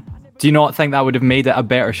won, do you not think that would have made it a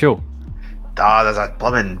better show? There's a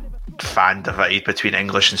blooming fan divide between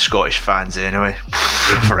English and Scottish fans anyway.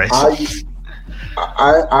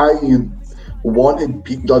 I wanted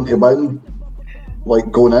Pete Dunne to win, like,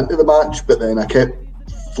 going into the match, but then I kept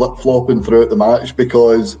flip-flopping throughout the match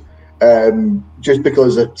because just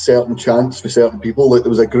because of certain chants for certain people. Like, there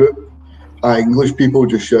was a group of English people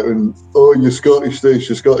just shouting, "Oh, you're Scottish this,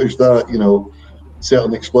 you're Scottish that," you know,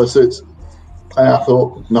 certain explicits. And I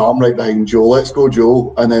thought, no, I'm right behind Joe, let's go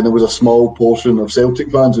Joe. And then there was a small portion of Celtic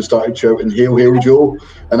fans who started shouting, "Hail, hail Joe."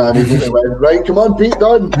 And I immediately went, right, come on, Pete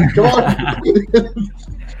Dunne, come on.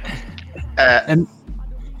 And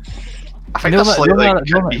I think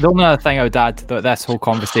the only other thing I would add to this whole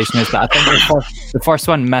conversation is that I think the first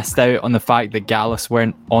one missed out on the fact that Gallus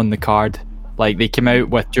weren't on the card. Like, they came out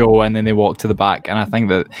with Joe and then they walked to the back, and I think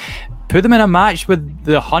that put them in a match with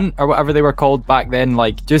the Hunt or whatever they were called back then,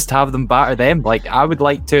 like, just have them batter them. Like, I would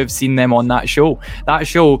like to have seen them on that show. That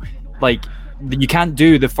show, like, you can't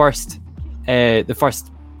do the first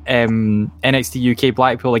NXT UK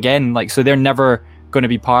Blackpool again, like, so they're never going to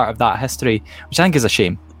be part of that history, which I think is a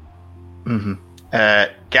shame. Mm-hmm.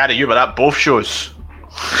 Gary, you were at both shows.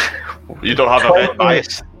 You don't have event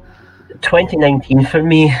bias. 2019 for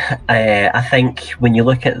me, I think when you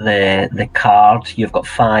look at the card, you've got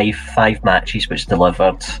five matches which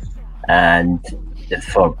delivered, and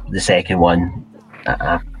for the second one,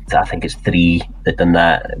 I think it's 3 that done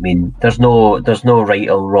that. I mean, there's no right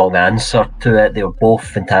or wrong answer to it. They were both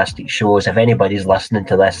fantastic shows. If anybody's listening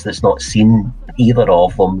to this that's not seen either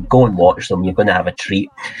of them, go and watch them. You're going to have a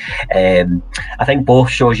treat. I think both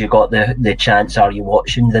shows you got the chance. Are you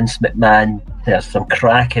watching Vince McMahon? There's some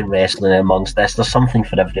cracking wrestling amongst this. There's something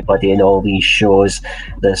for everybody in all these shows.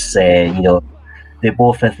 There's they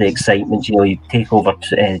both have the excitement. You know, you take over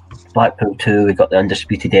Blackpool 2, we've got the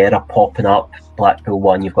Undisputed Era popping up. Blackpool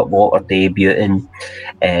 1, you've got Walter debuting,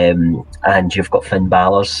 and you've got Finn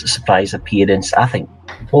Balor's surprise appearance. I think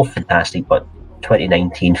both fantastic, but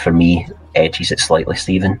 2019 for me edges it slightly,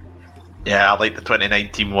 Stephen. Yeah, I like the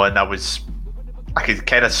 2019 one. I could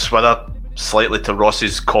kind of swither slightly to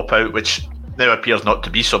Ross's cop-out, which now appears not to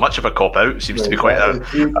be so much of a cop-out. Seems to be quite an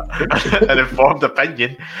informed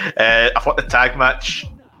opinion. I thought the tag match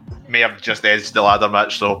may have just edged the ladder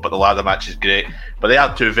match, though, but the ladder match is great. But they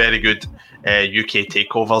are 2 very good UK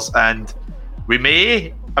takeovers, and we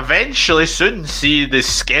may eventually soon see the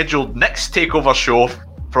scheduled next takeover show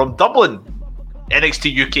from Dublin,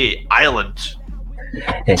 NXT UK Ireland.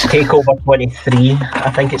 It's Takeover 23. I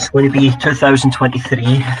think it's going to be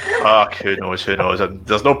 2023. Who knows? And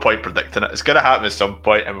there's no point predicting it. It's going to happen at some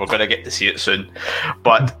point, and we're going to get to see it soon.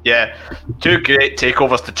 But yeah, 2 great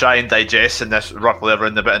takeovers to try and digest in this roughly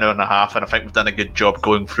around about an hour and a half, and I think we've done a good job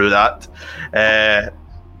going through that.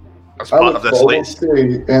 As part of this late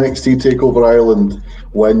NXT Takeover Ireland,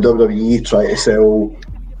 when WWE try to sell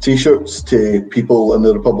T-shirts to people in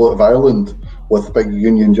the Republic of Ireland with big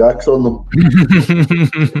Union Jacks on them.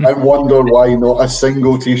 I wonder why not a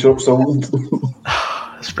single T-shirt sold.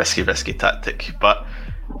 It's risky tactic. But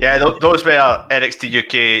yeah, those were NXT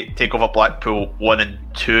UK Takeover Blackpool 1 and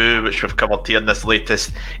 2, which we've covered here in this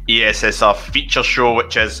latest ESSR feature show,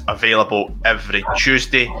 which is available every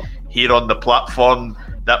Tuesday here on the platform.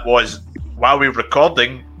 That was, while we were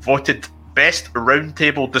recording, voted best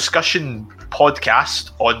roundtable discussion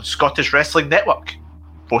podcast on Scottish Wrestling Network.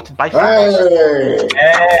 Voted by fans.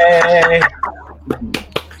 Hey.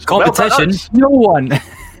 Competition, no one.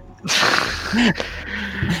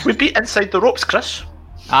 We beat Inside the Ropes, Chris.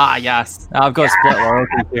 Yes. I've got split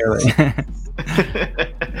loyalty here.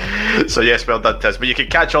 So yes, well done, Tiz. But you can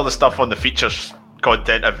catch all the stuff on the features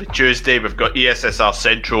content every Tuesday. We've got ESSR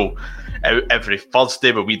Central out every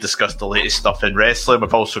Thursday where we discuss the latest stuff in wrestling.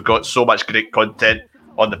 We've also got so much great content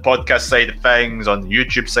on the podcast side of things, on the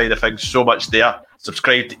YouTube side of things, so much there.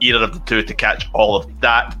 Subscribe to either of the 2 to catch all of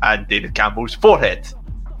that and David Campbell's forehead.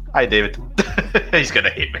 Hi, David. He's going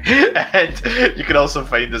to hate me. And you can also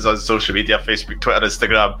find us on social media, Facebook, Twitter,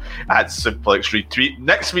 Instagram, at Simplex Retweet.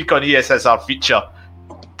 Next week on ESSR Feature,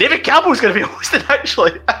 David Campbell's going to be hosting,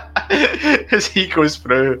 actually, as he goes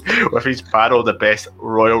through with his panel, the best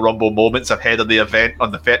Royal Rumble moments ahead of the event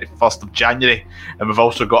on the 31st of January. And we've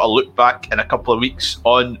also got a look back in a couple of weeks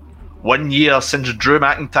on 1 year since Drew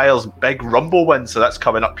McIntyre's big Rumble win. So that's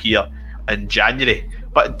coming up here in January.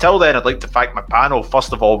 But until then, I'd like to thank my panel.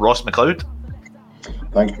 First of all, Ross McLeod.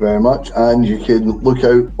 Thank you very much. And you can look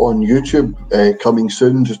out on YouTube, coming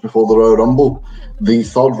soon, just before the Royal Rumble, the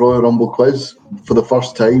third Royal Rumble quiz for the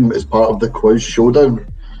first time is part of the Quiz Showdown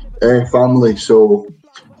family. So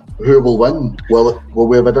who will win? Will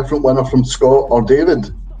we have a different winner from Scott or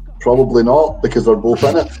David? Probably not, because they're both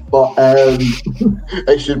in it. But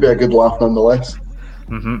it should be a good laugh nonetheless.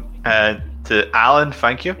 To Alan,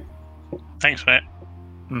 thank you. Thanks, mate.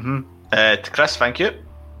 To Chris, thank you.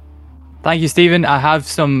 Thank you, Stephen. I have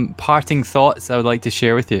some parting thoughts I would like to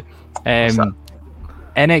share with you.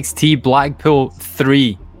 NXT Blackpool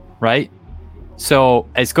 3, right? So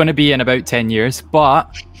it's going to be in about 10 years.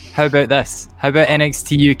 But how about this? How about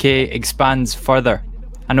NXT UK expands further?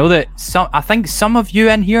 I know that I think some of you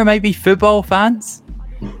in here might be football fans.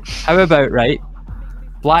 How about, right,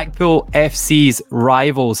 Blackpool FC's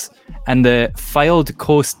rivals in the Fylde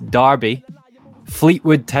Coast Derby,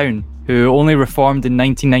 Fleetwood Town, who only reformed in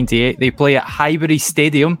 1998. They play at Highbury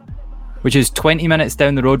Stadium, which is 20 minutes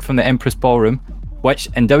down the road from the Empress Ballroom, which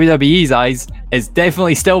in WWE's eyes is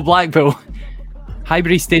definitely still Blackpool.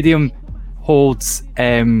 Highbury Stadium holds,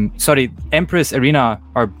 Empress Arena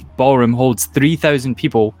or Ballroom holds 3,000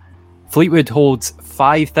 people. Fleetwood holds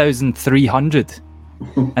 5,300.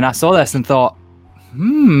 And I saw this and thought,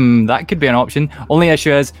 that could be an option. Only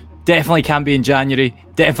issue is, definitely can't be in January,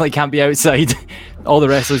 definitely can't be outside. All the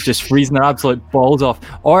wrestlers just freezing their absolute balls off.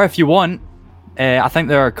 Or if you want, I think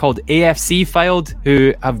they're called AFC Fylde,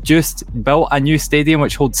 who have just built a new stadium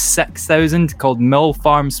which holds 6,000, called Mill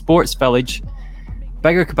Farm Sports Village.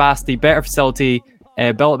 Bigger capacity, better facility,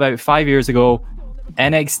 built about 5 years ago.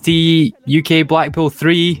 NXT UK Blackpool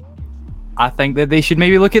 3, I think that they should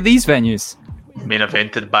maybe look at these venues. Main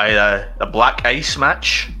evented by the Black Ice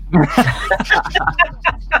match.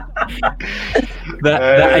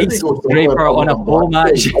 the ice scraper on a pole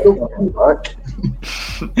match.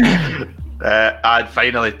 And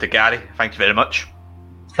finally to Gary, thank you very much.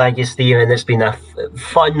 Thank you, Stephen. It's been a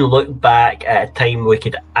fun look back at a time we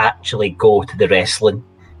could actually go to the wrestling.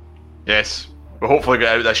 Yes, we'll hopefully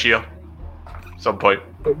get out this year at some point.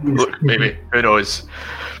 Look, maybe, who knows.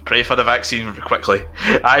 Pray for the vaccine quickly.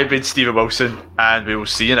 I've been Stephen Wilson, and we will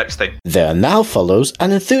see you next time. There now follows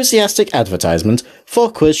an enthusiastic advertisement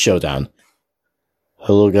for Quiz Showdown.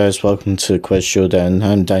 Hello guys, welcome to Quiz Showdown.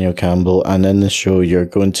 I'm Daniel Campbell, and in this show you're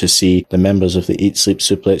going to see the members of the Eat Sleep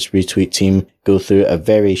Suplex Retweet team go through a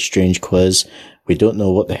very strange quiz. We don't know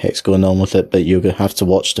what the heck's going on with it, but you're going to have to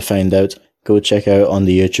watch to find out. Go check out on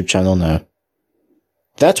the YouTube channel now.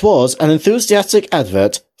 That was an enthusiastic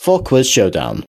advert for Quiz Showdown.